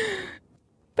serving.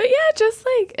 But yeah, just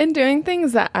like in doing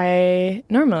things that I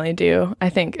normally do, I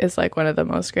think is like one of the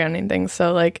most grounding things.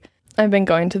 So like I've been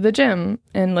going to the gym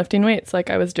and lifting weights like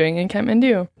I was doing in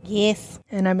Kathmandu. Yes.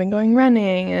 And I've been going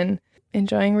running and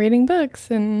enjoying reading books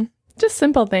and just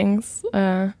simple things.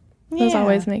 Those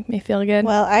always make me feel good.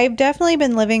 Well, I've definitely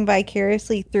been living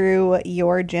vicariously through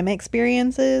your gym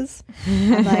experiences.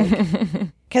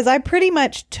 Because I pretty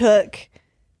much took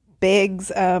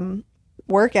Big's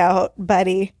workout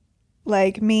buddy,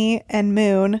 like me and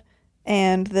Moon,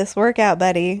 and this workout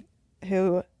buddy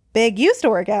who Big used to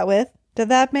work out with. Did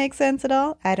that make sense at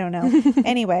all? I don't know.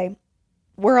 Anyway,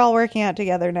 we're all working out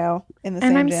together now in the same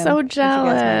gym. And I'm so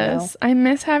jealous. I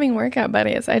miss having workout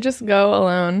buddies. I just go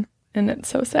alone. And it's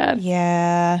so sad.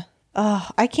 Yeah. Oh,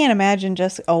 I can't imagine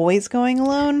just always going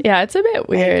alone. Yeah, it's a bit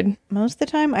weird. Like, most of the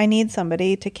time, I need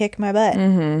somebody to kick my butt.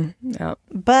 Yep.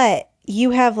 But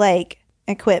you have, like,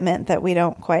 equipment that we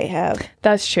don't quite have.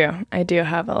 That's true. I do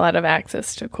have a lot of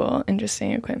access to cool,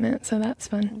 interesting equipment, so that's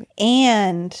fun.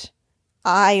 And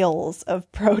aisles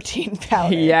of protein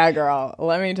powder. Yeah, girl.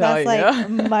 Let me tell you. That's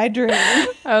like my dream.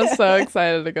 I was so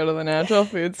excited to go to the natural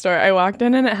food store. I walked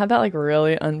in and it had that like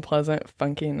really unpleasant,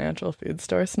 funky natural food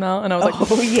store smell. And I was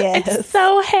like, oh, yes. I'm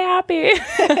so happy.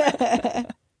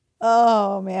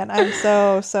 Oh, man.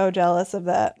 I'm so jealous of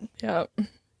that. Yep.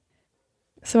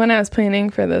 So when I was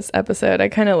planning for this episode, I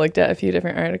kind of looked at a few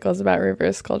different articles about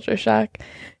reverse culture shock.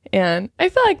 And I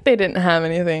feel like they didn't have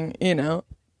anything, you know,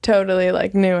 totally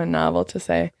like new and novel to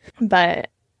say,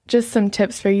 but just some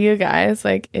tips for you guys,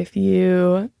 like if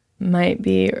you might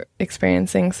be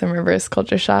experiencing some reverse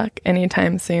culture shock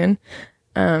anytime soon,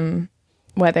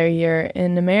 whether you're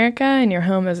in America and your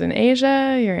home is in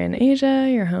Asia,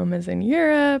 your home is in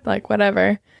Europe, like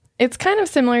whatever. It's kind of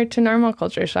similar to normal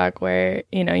culture shock where,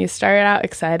 you know, you start out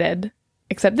excited,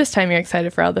 except this time you're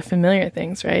excited for all the familiar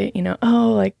things, right? You know,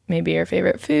 oh, like maybe your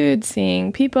favorite food,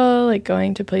 seeing people, like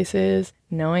going to places,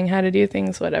 knowing how to do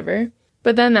things, whatever.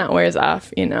 But then that wears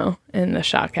off, you know, and the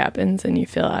shock happens and you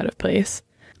feel out of place.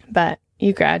 But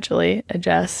you gradually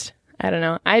adjust. I don't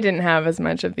know. I didn't have as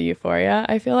much of the euphoria,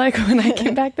 I feel like, when I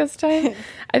came back this time.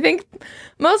 I think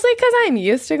mostly because I'm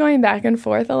used to going back and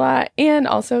forth a lot, and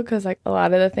also because like a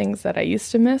lot of the things that I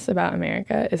used to miss about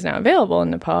America is now available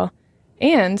in Nepal.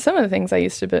 And some of the things I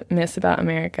used to miss about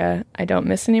America, I don't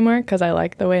miss anymore because I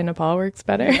like the way Nepal works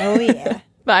better. Oh, yeah.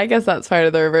 But I guess that's part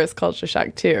of the reverse culture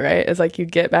shock too, right? Is like you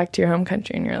get back to your home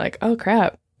country and you're like, oh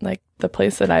crap, like the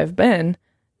place that I've been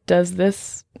does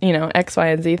this, X, Y,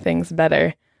 and Z things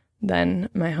better than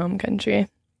my home country.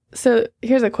 So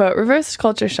here's a quote. Reverse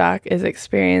culture shock is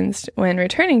experienced when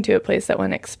returning to a place that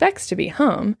one expects to be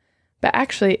home, but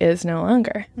actually is no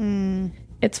longer.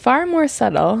 It's far more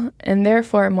subtle and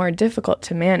therefore more difficult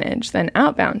to manage than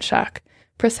outbound shock,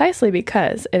 precisely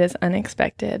because it is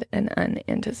unexpected and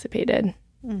unanticipated.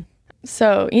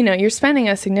 So, you're spending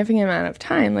a significant amount of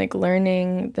time like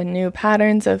learning the new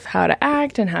patterns of how to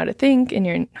act and how to think in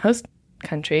your host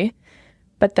country,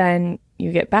 but then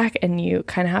you get back and you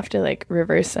kind of have to like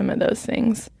reverse some of those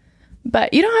things.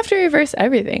 But you don't have to reverse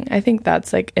everything. I think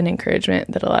that's like an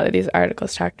encouragement that a lot of these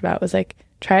articles talked about was like,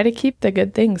 try to keep the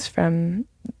good things from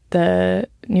the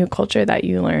new culture that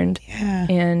you learned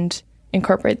and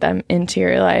incorporate them into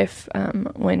your life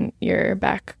when you're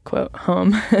back, quote,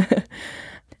 home.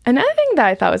 Another thing that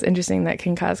I thought was interesting that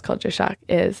can cause culture shock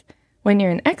is when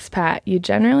you're an expat, you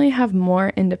generally have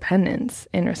more independence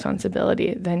and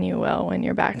responsibility than you will when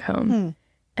you're back home.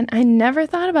 And I never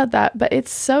thought about that, but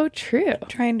it's so true.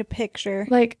 Trying to picture.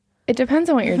 Like, it depends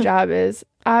on what your job is,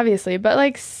 obviously. But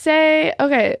like, say,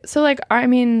 okay, so like,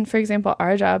 for example,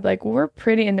 our job, like, we're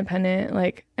pretty independent.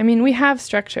 Like, we have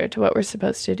structure to what we're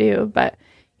supposed to do, but,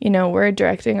 we're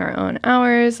directing our own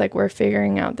hours. Like, we're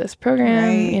figuring out this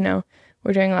program, right.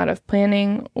 We're doing a lot of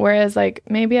planning, whereas like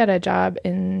maybe at a job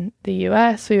in the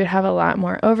US, we would have a lot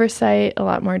more oversight, a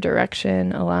lot more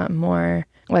direction, a lot more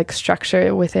like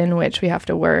structure within which we have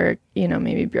to work,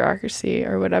 maybe bureaucracy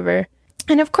or whatever.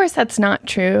 And of course, that's not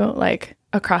true like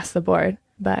across the board,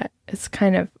 but it's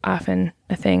kind of often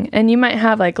a thing. And you might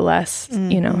have like less,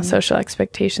 social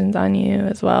expectations on you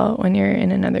as well when you're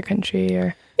in another country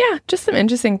or just some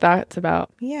interesting thoughts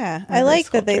about. Yeah. I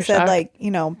like that they said shock.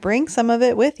 like, bring some of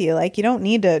it with you. Like you don't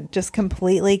need to just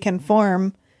completely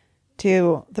conform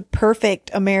to the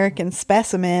perfect American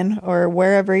specimen or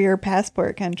wherever your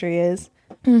passport country is.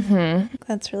 Mm-hmm.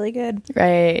 That's really good.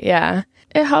 Right. Yeah.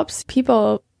 It helps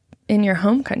people in your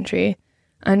home country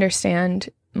understand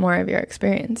more of your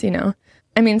experience,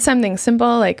 something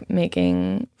simple like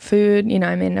making food,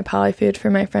 I made Nepali food for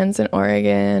my friends in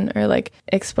Oregon, or like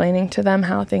explaining to them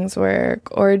how things work,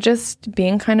 or just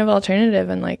being kind of alternative.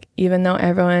 And like, even though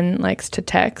everyone likes to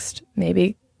text,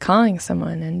 maybe calling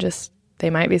someone and just, they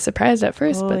might be surprised at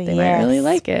first, but they might really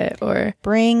like it. Or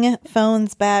bring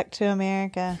phones back to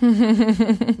America.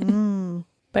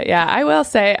 But yeah, I will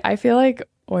say, I feel like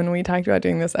when we talked about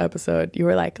doing this episode, you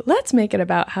were like, let's make it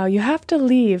about how you have to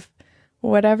leave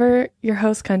whatever your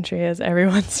host country is every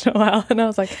once in a while. And I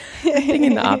was like, I'm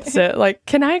thinking the opposite. Like,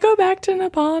 can I go back to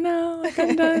Nepal now? Like,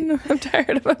 I'm done. I'm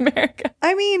tired of America.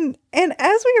 And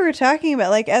as we were talking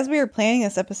about, like, as we were planning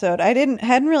this episode, I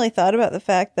hadn't really thought about the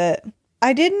fact that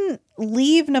I didn't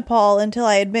leave Nepal until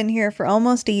I had been here for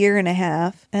almost a year and a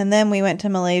half. And then we went to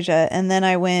Malaysia, and then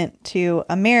I went to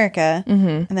America,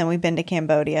 and then we've been to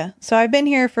Cambodia. So I've been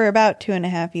here for about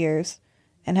 2.5 years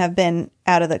and have been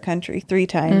out of the country 3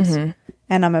 times.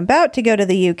 And I'm about to go to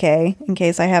the UK, in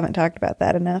case I haven't talked about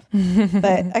that enough.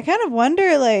 But I kind of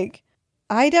wonder, like,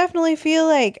 I definitely feel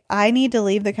like I need to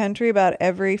leave the country about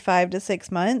every 5 to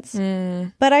 6 months.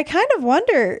 But I kind of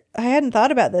wonder, I hadn't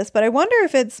thought about this, but I wonder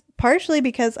if it's partially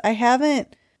because I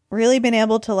haven't really been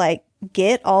able to, like,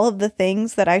 get all of the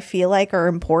things that I feel like are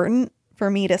important for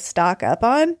me to stock up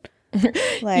on.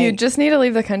 Like, you just need to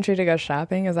leave the country to go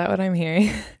shopping. Is that what I'm hearing?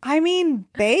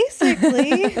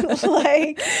 Basically,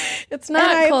 like, it's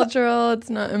not cultural. It's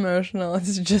not emotional.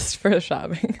 It's just for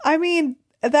shopping.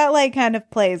 That like kind of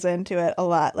plays into it a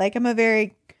lot. Like, I'm a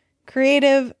very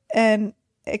creative and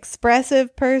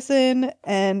expressive person,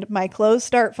 and my clothes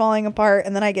start falling apart,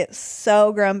 and then I get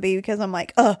so grumpy because I'm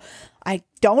like, I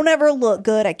don't ever look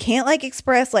good. I can't like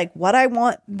express like what I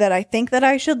want, that I think that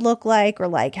I should look like, or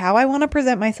like how I want to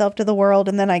present myself to the world.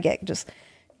 And then I get just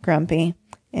grumpy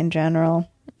in general.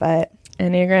 But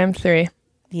Enneagram 3.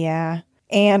 Yeah.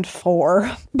 And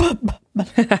 4.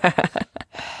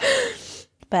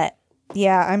 But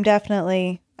yeah, I'm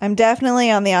definitely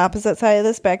on the opposite side of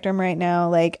the spectrum right now.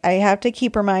 Like, I have to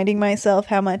keep reminding myself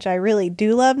how much I really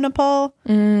do love Nepal,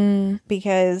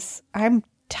 because I'm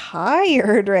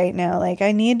tired right now. Like,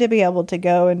 I need to be able to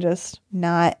go and just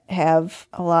not have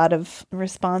a lot of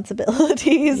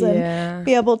responsibilities and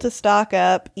be able to stock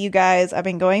up. You guys, I've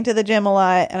been going to the gym a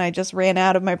lot, and I just ran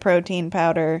out of my protein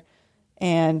powder,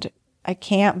 and I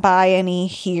can't buy any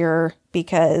here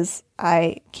because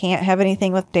I can't have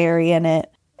anything with dairy in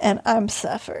it, and I'm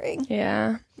suffering.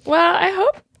 Yeah. Well,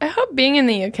 I hope being in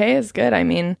the UK is good. I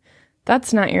mean,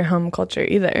 that's not your home culture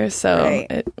either, so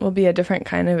It will be a different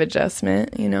kind of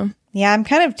adjustment, you know? Yeah, I'm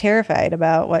kind of terrified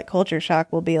about what culture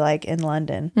shock will be like in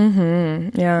London.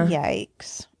 Mm-hmm. Yeah.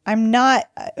 Yikes. I'm not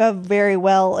very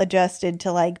well adjusted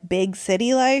to, like, big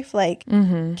city life. Like,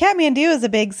 Kathmandu is a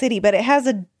big city, but it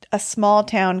has a small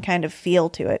town kind of feel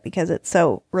to it because it's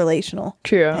so relational.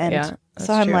 True, and yeah.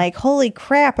 So I'm like, holy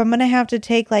crap, I'm going to have to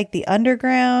take, like, the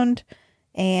underground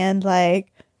and,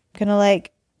 like, gonna,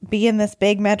 like, be in this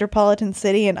big metropolitan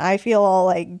city, and I feel all,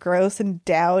 like, gross and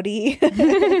dowdy.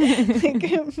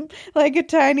 like a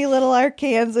tiny little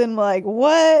Arkansan. Like,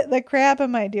 what the crap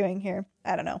am I doing here?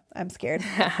 I don't know. I'm scared.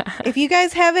 If you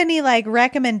guys have any, like,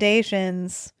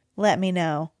 recommendations, let me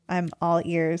know. I'm all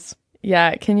ears.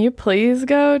 Yeah, can you please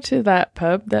go to that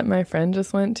pub that my friend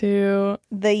just went to?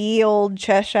 The ye old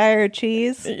Cheshire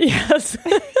cheese? Yes.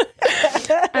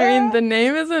 I mean, the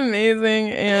name is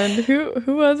amazing. And who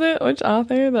was it? Which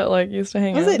author that, like, used to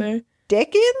hang out there?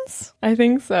 Dickens? I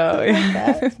think so.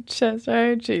 Yeah.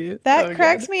 Cheshire cheese. That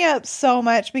cracks me up so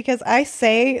much because I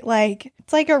say, like,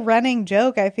 it's like a running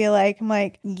joke. I feel like I'm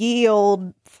like, ye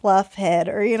old fluff head,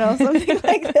 or, you know, something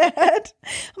like that.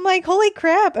 I'm like, holy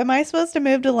crap, am I supposed to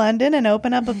move to London and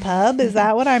open up a pub? Is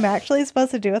that what I'm actually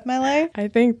supposed to do with my life? I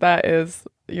think that is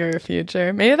your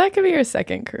future. Maybe that could be your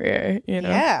second career, you know?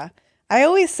 Yeah. I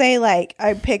always say, like,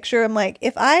 I picture, I'm like,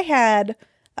 if I had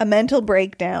a mental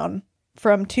breakdown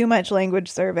from Too Much Language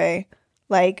Survey,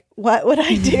 like, what would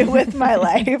I do with my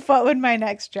life? What would my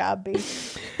next job be?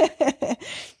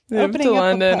 Move to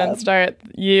London and start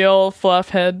Yale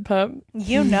Fluffhead Pub.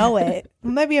 You know it.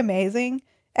 Wouldn't that be amazing?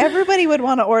 Everybody would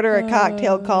want to order a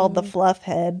cocktail called the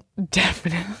Fluffhead.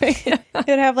 Definitely. It would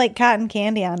have, like, cotton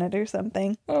candy on it or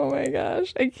something. Oh my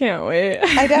gosh, I can't wait.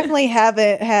 I definitely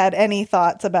haven't had any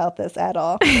thoughts about this at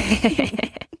all.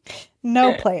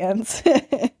 No plans.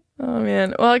 Oh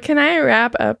man. Well, can I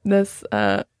wrap up this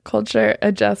culture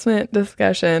adjustment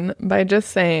discussion by just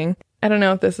saying, I don't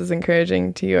know if this is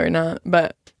encouraging to you or not,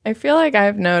 but I feel like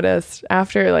I've noticed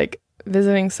after, like,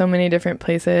 visiting so many different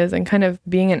places and kind of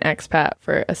being an expat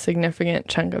for a significant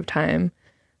chunk of time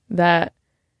that,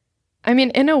 I mean,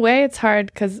 in a way it's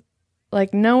hard because,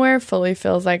 like, nowhere fully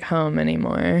feels like home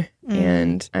anymore.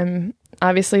 And I'm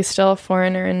obviously still a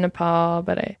foreigner in Nepal,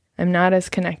 but I'm not as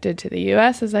connected to the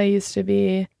US as I used to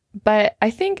be. But I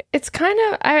think it's kind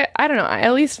of, I don't know,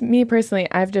 at least me personally,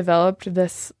 I've developed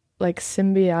this, like,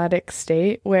 symbiotic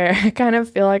state where I kind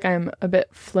of feel like I'm a bit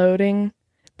floating,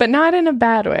 but not in a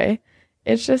bad way.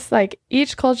 It's just like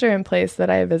each culture and place that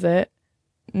I visit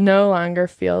no longer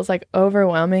feels like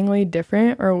overwhelmingly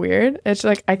different or weird. It's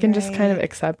like I can just kind of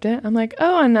accept it. I'm like,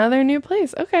 oh, another new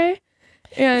place. Okay.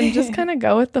 And just kind of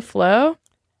go with the flow.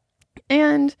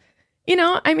 And, you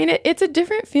know, I mean, it's a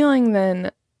different feeling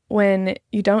than when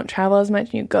you don't travel as much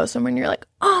and you go somewhere and you're like,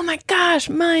 oh my gosh,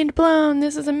 mind blown.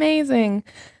 This is amazing.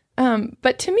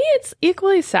 But to me, it's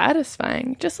equally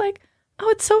satisfying. Just like, oh,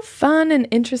 it's so fun and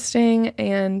interesting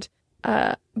and,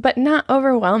 but not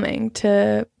overwhelming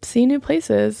to see new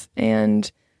places and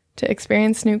to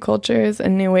experience new cultures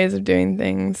and new ways of doing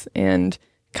things and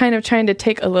kind of trying to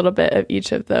take a little bit of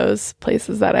each of those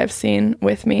places that I've seen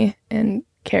with me and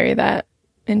carry that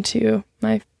into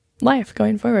my life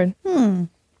going forward.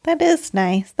 That is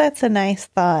nice. That's a nice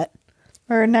thought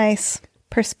or a nice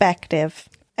perspective.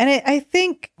 And I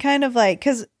think kind of like,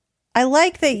 because I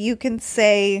like that you can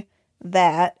say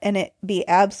that and it be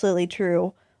absolutely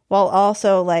true while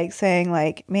also, like, saying,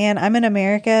 like, man, I'm in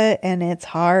America and it's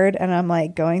hard and I'm,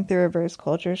 like, going through reverse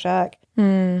culture shock.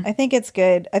 I think it's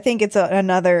good. I think it's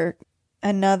another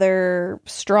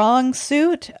strong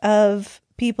suit of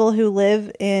people who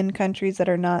live in countries that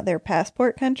are not their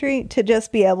passport country to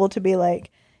just be able to be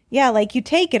like, yeah, like, you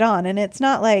take it on and it's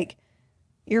not like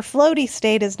your floaty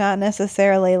state is not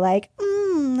necessarily like,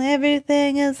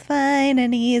 everything is fine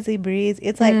and easy breeze.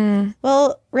 It's like,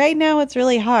 well, right now it's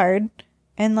really hard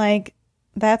and, like,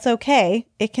 that's okay.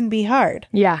 It can be hard.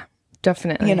 Yeah,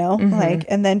 definitely. You know, like,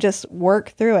 and then just work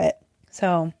through it.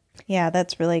 So, yeah,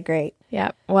 that's really great.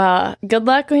 Yeah. Well, good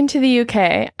luck going to the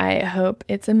UK. I hope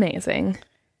it's amazing.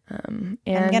 And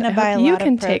I'm going to buy a lot you of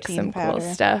can take protein some powder.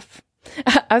 cool stuff.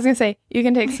 I was going to say, you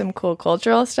can take some cool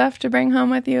cultural stuff to bring home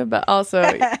with you, but also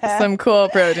some cool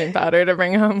protein powder to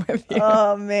bring home with you.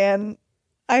 Oh, man.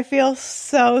 I feel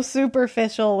so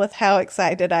superficial with how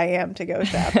excited I am to go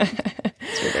shopping.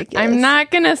 It's ridiculous. I'm not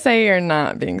going to say you're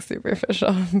not being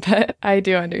superficial, but I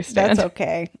do understand. That's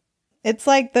okay. It's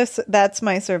like this. That's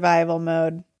my survival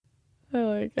mode. I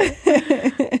like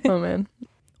it. Oh, man.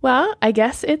 Well, I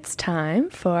guess it's time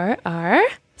for our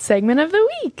segment of the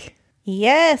week.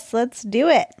 Yes, let's do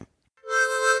it.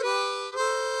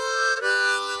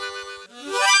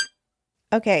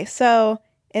 Okay, so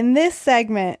in this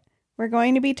segment, we're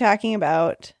going to be talking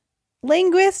about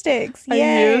linguistics. Are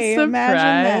Yay! you Imagine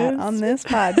that surprised? on this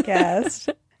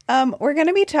podcast. We're going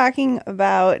to be talking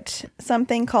about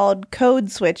something called code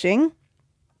switching,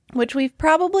 which we've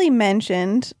probably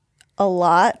mentioned a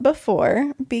lot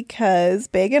before because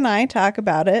Big and I talk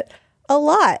about it a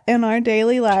lot in our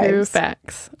daily lives. True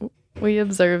facts. We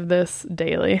observe this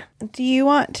daily. Do you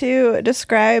want to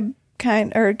describe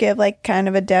give kind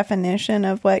of a definition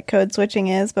of what code switching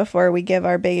is before we give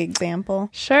our big example?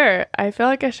 Sure. I feel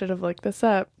like I should have looked this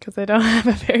up because I don't have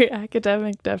a very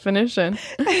academic definition.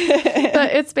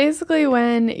 But it's basically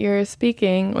when you're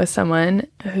speaking with someone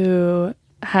who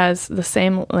has the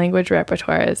same language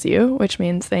repertoire as you, which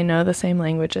means they know the same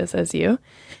languages as you,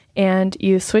 and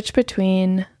you switch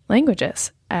between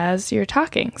languages as you're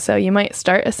talking. So you might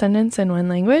start a sentence in one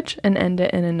language and end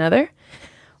it in another.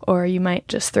 Or you might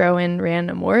just throw in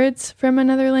random words from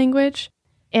another language.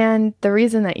 And the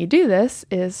reason that you do this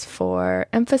is for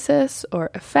emphasis or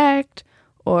effect,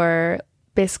 or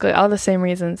basically all the same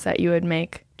reasons that you would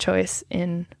make choice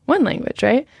in one language,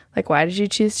 right? Like, why did you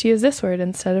choose to use this word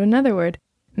instead of another word?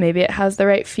 Maybe it has the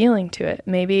right feeling to it.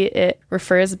 Maybe it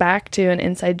refers back to an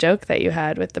inside joke that you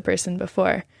had with the person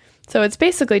before. So it's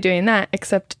basically doing that,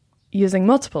 except using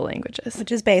multiple languages.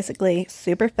 Which is basically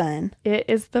super fun. It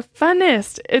is the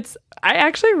funnest. I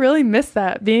actually really miss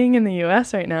that being in the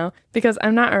US right now because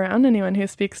I'm not around anyone who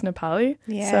speaks Nepali.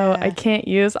 Yeah. So I can't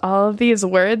use all of these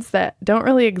words that don't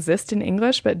really exist in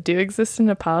English but do exist in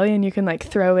Nepali, and you can like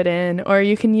throw it in, or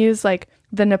you can use like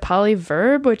the Nepali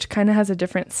verb, which kind of has a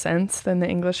different sense than the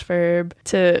English verb,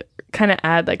 to kind of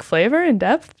add like flavor and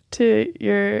depth to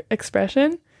your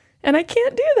expression. And I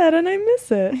can't do that, and I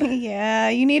miss it. Yeah,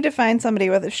 you need to find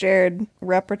somebody with a shared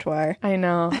repertoire. I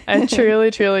know. I truly,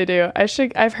 truly do.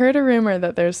 I've heard a rumor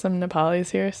that there's some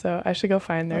Nepalis here, so I should go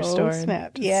find their store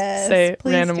snap. and just Yes, say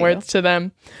please random do. words to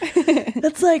them.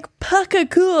 That's like paka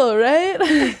cool, right?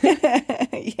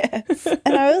 Yes.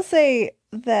 And I will say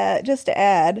that, just to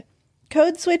add,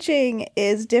 code switching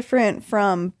is different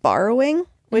from borrowing.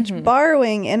 Which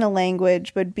borrowing in a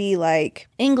language would be like,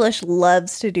 English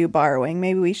loves to do borrowing.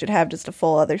 Maybe we should have just a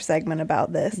full other segment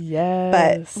about this.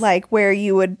 Yes. But like where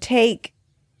you would take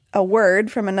a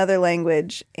word from another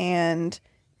language and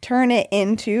turn it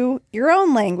into your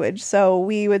own language. So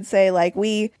we would say like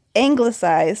we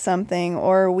anglicize something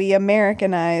or we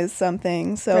Americanize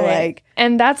something. So Right. like,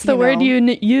 and that's the you word know.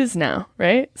 you use now,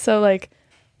 right? So like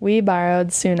we borrowed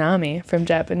tsunami from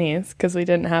Japanese because we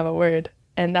didn't have a word.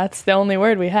 And that's the only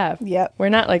word we have. Yep. We're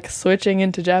not like switching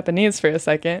into Japanese for a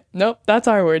second. Nope, that's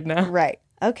our word now. right.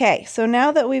 Okay, so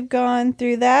now that we've gone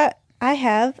through that, I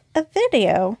have a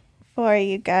video for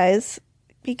you guys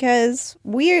because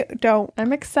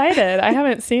I'm excited. I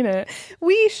haven't seen it.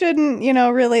 we shouldn't,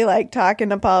 really like talk in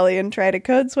Nepali and try to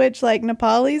code switch like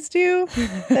Nepalis do.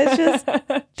 That just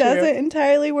doesn't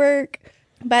entirely work.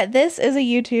 But this is a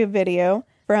YouTube video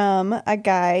from a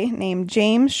guy named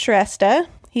James Shrestha.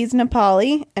 He's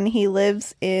Nepali and he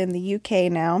lives in the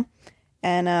UK now.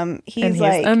 And he's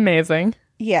like amazing.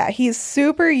 Yeah, he's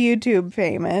super YouTube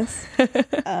famous.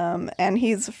 And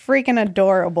he's freaking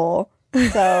adorable.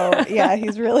 So, yeah,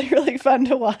 he's really, really fun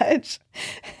to watch.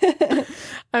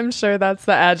 I'm sure that's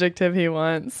the adjective he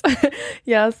wants.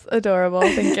 Yes, adorable.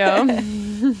 Thank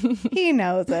you. He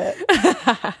knows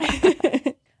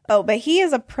it. Oh, but he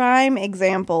is a prime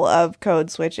example of code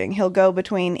switching. He'll go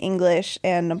between English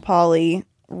and Nepali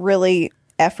really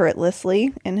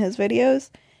effortlessly in his videos.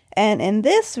 And in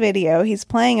this video, he's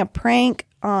playing a prank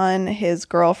on his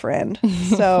girlfriend.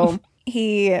 So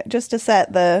he, just to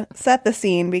set the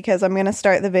scene, because I'm going to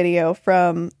start the video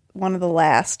from one of the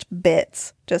last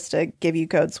bits, just to give you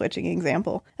code switching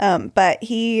example. But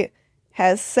he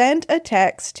has sent a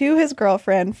text to his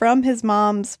girlfriend from his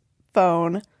mom's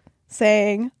phone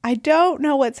saying, I don't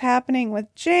know what's happening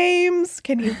with James.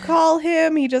 Can you call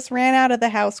him? He just ran out of the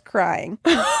house crying.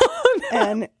 Oh, no.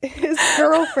 And his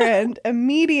girlfriend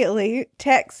immediately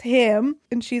texts him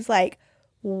and she's like,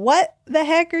 what the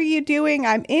heck are you doing?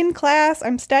 I'm in class.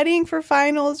 I'm studying for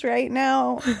finals right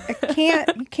now.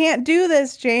 You can't do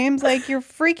this, James. Like, you're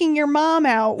freaking your mom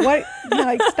out. What?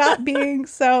 Stop being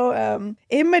so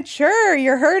immature.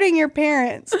 You're hurting your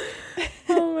parents.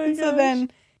 Oh my And so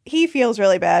then he feels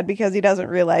really bad because he doesn't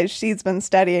realize she's been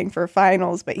studying for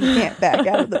finals, but he can't back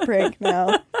out of the prank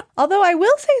now. Although I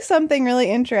will say something really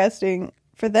interesting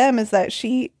for them is that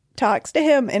she talks to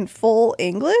him in full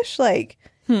English, like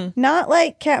not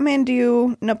like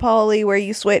Kathmandu, Nepali, where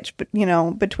you switch,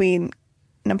 between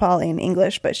Nepali and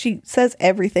English, but she says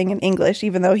everything in English,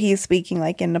 even though he's speaking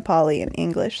like in Nepali and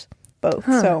English both.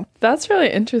 So that's really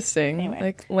interesting. Anyway.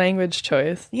 Like language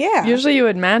choice. Yeah. Usually you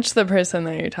would match the person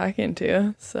that you're talking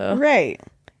to. So right.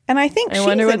 And I think I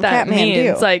wonder what that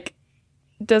means. Like,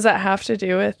 does that have to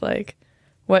do with like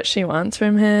what she wants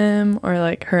from him, or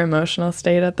like her emotional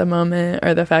state at the moment,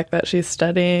 or the fact that she's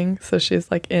studying, so she's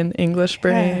like in English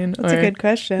brain? That's a good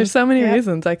question. There's so many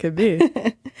reasons I could be.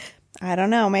 I don't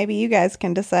know. Maybe you guys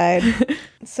can decide.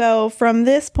 So from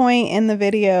this point in the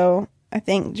video, I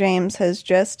think James has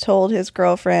just told his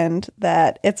girlfriend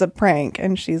that it's a prank,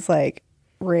 and she's like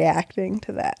reacting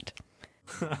to that.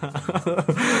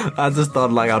 I just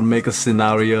thought like I'd make a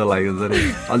scenario like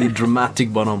अलि dramatic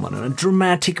बनाऊ भनेर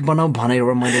dramatic बनाऊ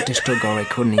भनेर मैले त्यस्तो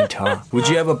गरेको नि त. Would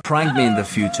you ever prank me in the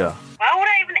future? Why would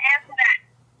I even answer that?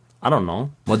 I don't know.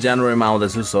 म January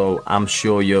आउँदैछु, so I'm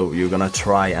sure you're gonna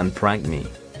try and prank me.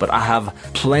 But I have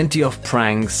plenty of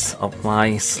pranks up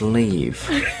my sleeve.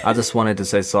 I just wanted to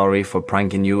say sorry for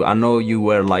pranking you. I know you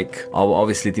were like,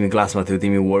 obviously तिमी क्लासमा थियौ,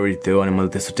 तिमी worried थियौ, अनि मैले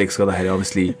त्यस्तो text गर्दाखेरि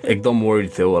obviously एकदम worried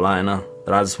थियौ होला हैन.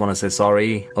 But I just want to say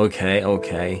sorry. Okay. How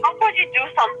could you do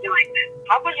something like this?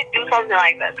 How could you do something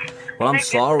like this? Well, I'm Like,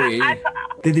 sorry. I-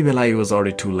 त्यति बेला it was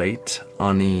already too late.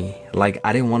 Ani, like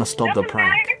I didn't want to stop the Doesn't prank.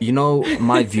 matter. You know,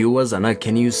 my viewers, Anna,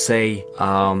 can you say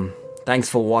thanks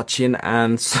for watching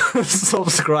and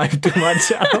subscribe to my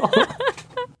channel?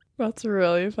 That's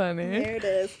really funny. There it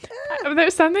is.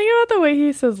 There's something about the way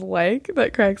he says like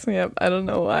that cracks me up. I don't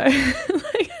know why.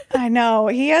 Like, I know.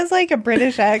 He has like a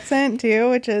British accent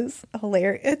too, which is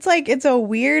hilarious. It's like, it's a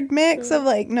weird mix of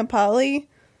like Nepali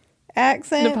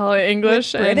accent. Nepali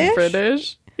English with and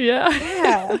British. Yeah.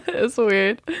 Yeah. It's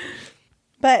weird.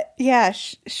 But yeah,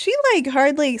 she like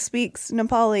hardly speaks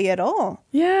Nepali at all.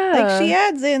 Yeah. Like she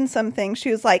adds in some things.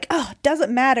 She was like, oh,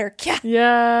 doesn't matter. Kya.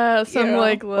 Yeah. Some You know?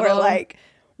 like little. Or like,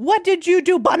 what did you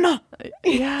do, Bana?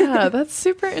 Yeah. That's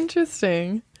super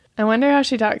interesting. I wonder how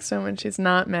she talks to him when she's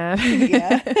not mad.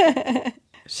 Yeah.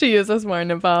 She uses more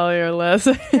Nepali or less.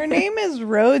 Her name is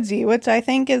Rosie, which I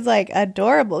think is like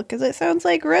adorable because it sounds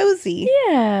like Rosie.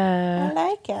 Yeah. I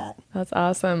like it. That's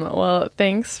awesome. Well,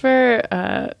 thanks for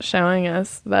showing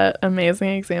us that amazing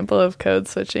example of code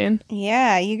switching.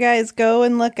 Yeah, you guys go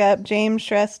and look up James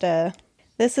Shrestha.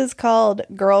 This is called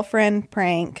Girlfriend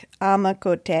Prank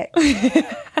Amakotek.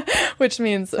 Which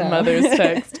means mother's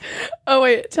text. Oh,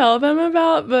 wait. Tell them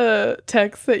about the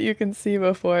text that you can see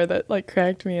before that like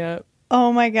cracked me up.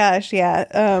 Oh my gosh,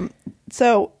 yeah.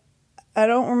 So I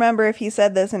don't remember if he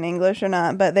said this in English or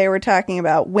not, but they were talking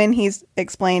about when he's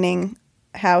explaining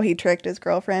how he tricked his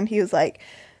girlfriend. He was like,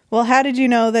 well, how did you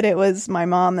know that it was my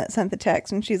mom that sent the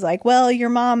text? And she's like, well, your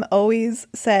mom always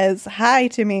says hi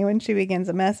to me when she begins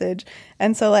a message.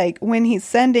 And so like when he's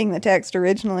sending the text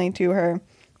originally to her,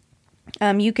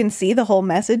 you can see the whole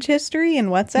message history in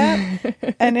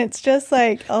WhatsApp. And it's just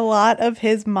like a lot of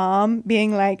his mom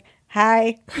being like,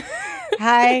 hi,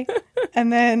 hi.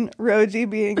 And then Roji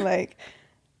being like,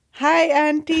 hi,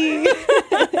 auntie.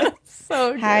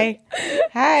 So good. Hi,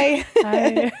 hi.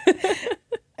 Hi.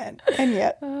 And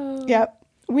yep, yep.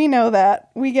 We know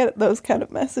that. We get those kind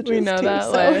of messages. We know too, that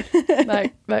so.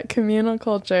 life. that communal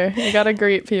culture. You gotta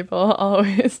greet people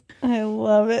always. I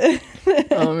love it.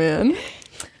 Oh, man.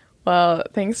 Well,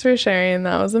 thanks for sharing.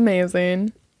 That was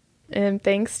amazing. And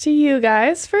thanks to you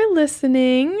guys for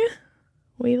listening.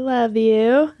 We love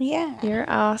you. Yeah. You're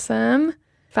awesome.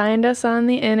 Find us on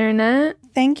the internet.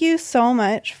 Thank you so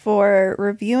much for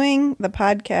reviewing the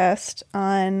podcast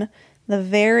on the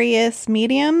various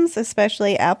mediums,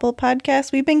 especially Apple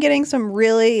Podcasts. We've been getting some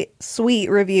really sweet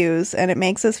reviews, and it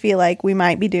makes us feel like we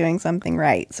might be doing something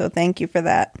right. So thank you for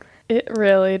that. It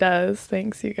really does.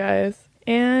 Thanks, you guys.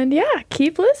 And yeah,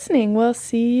 keep listening. We'll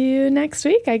see you next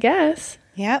week, I guess.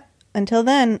 Yep. Until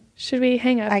then, Should we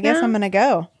hang up I guess now? I'm going to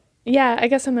go. Yeah, I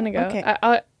guess I'm gonna go. Okay.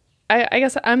 I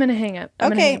guess I'm gonna hang up. I'm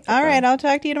gonna hang Okay. up the All phone. right. I'll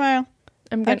talk to you tomorrow.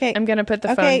 I'm gonna put the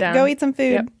phone Okay. down. Go eat some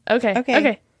food. Yep. Okay. Okay.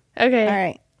 Okay. Okay. All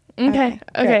right. Okay.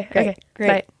 Okay. Great, Okay. great,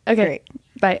 Bye. Okay. great.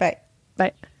 Bye. Bye.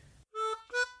 Bye.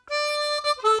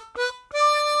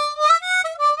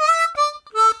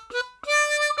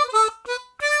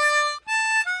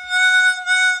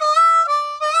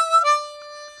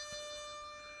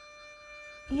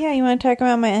 Yeah, you want to talk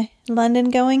about my London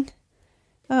going?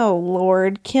 Oh,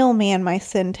 Lord, kill me and my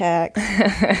syntax.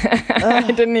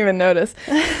 I didn't even notice.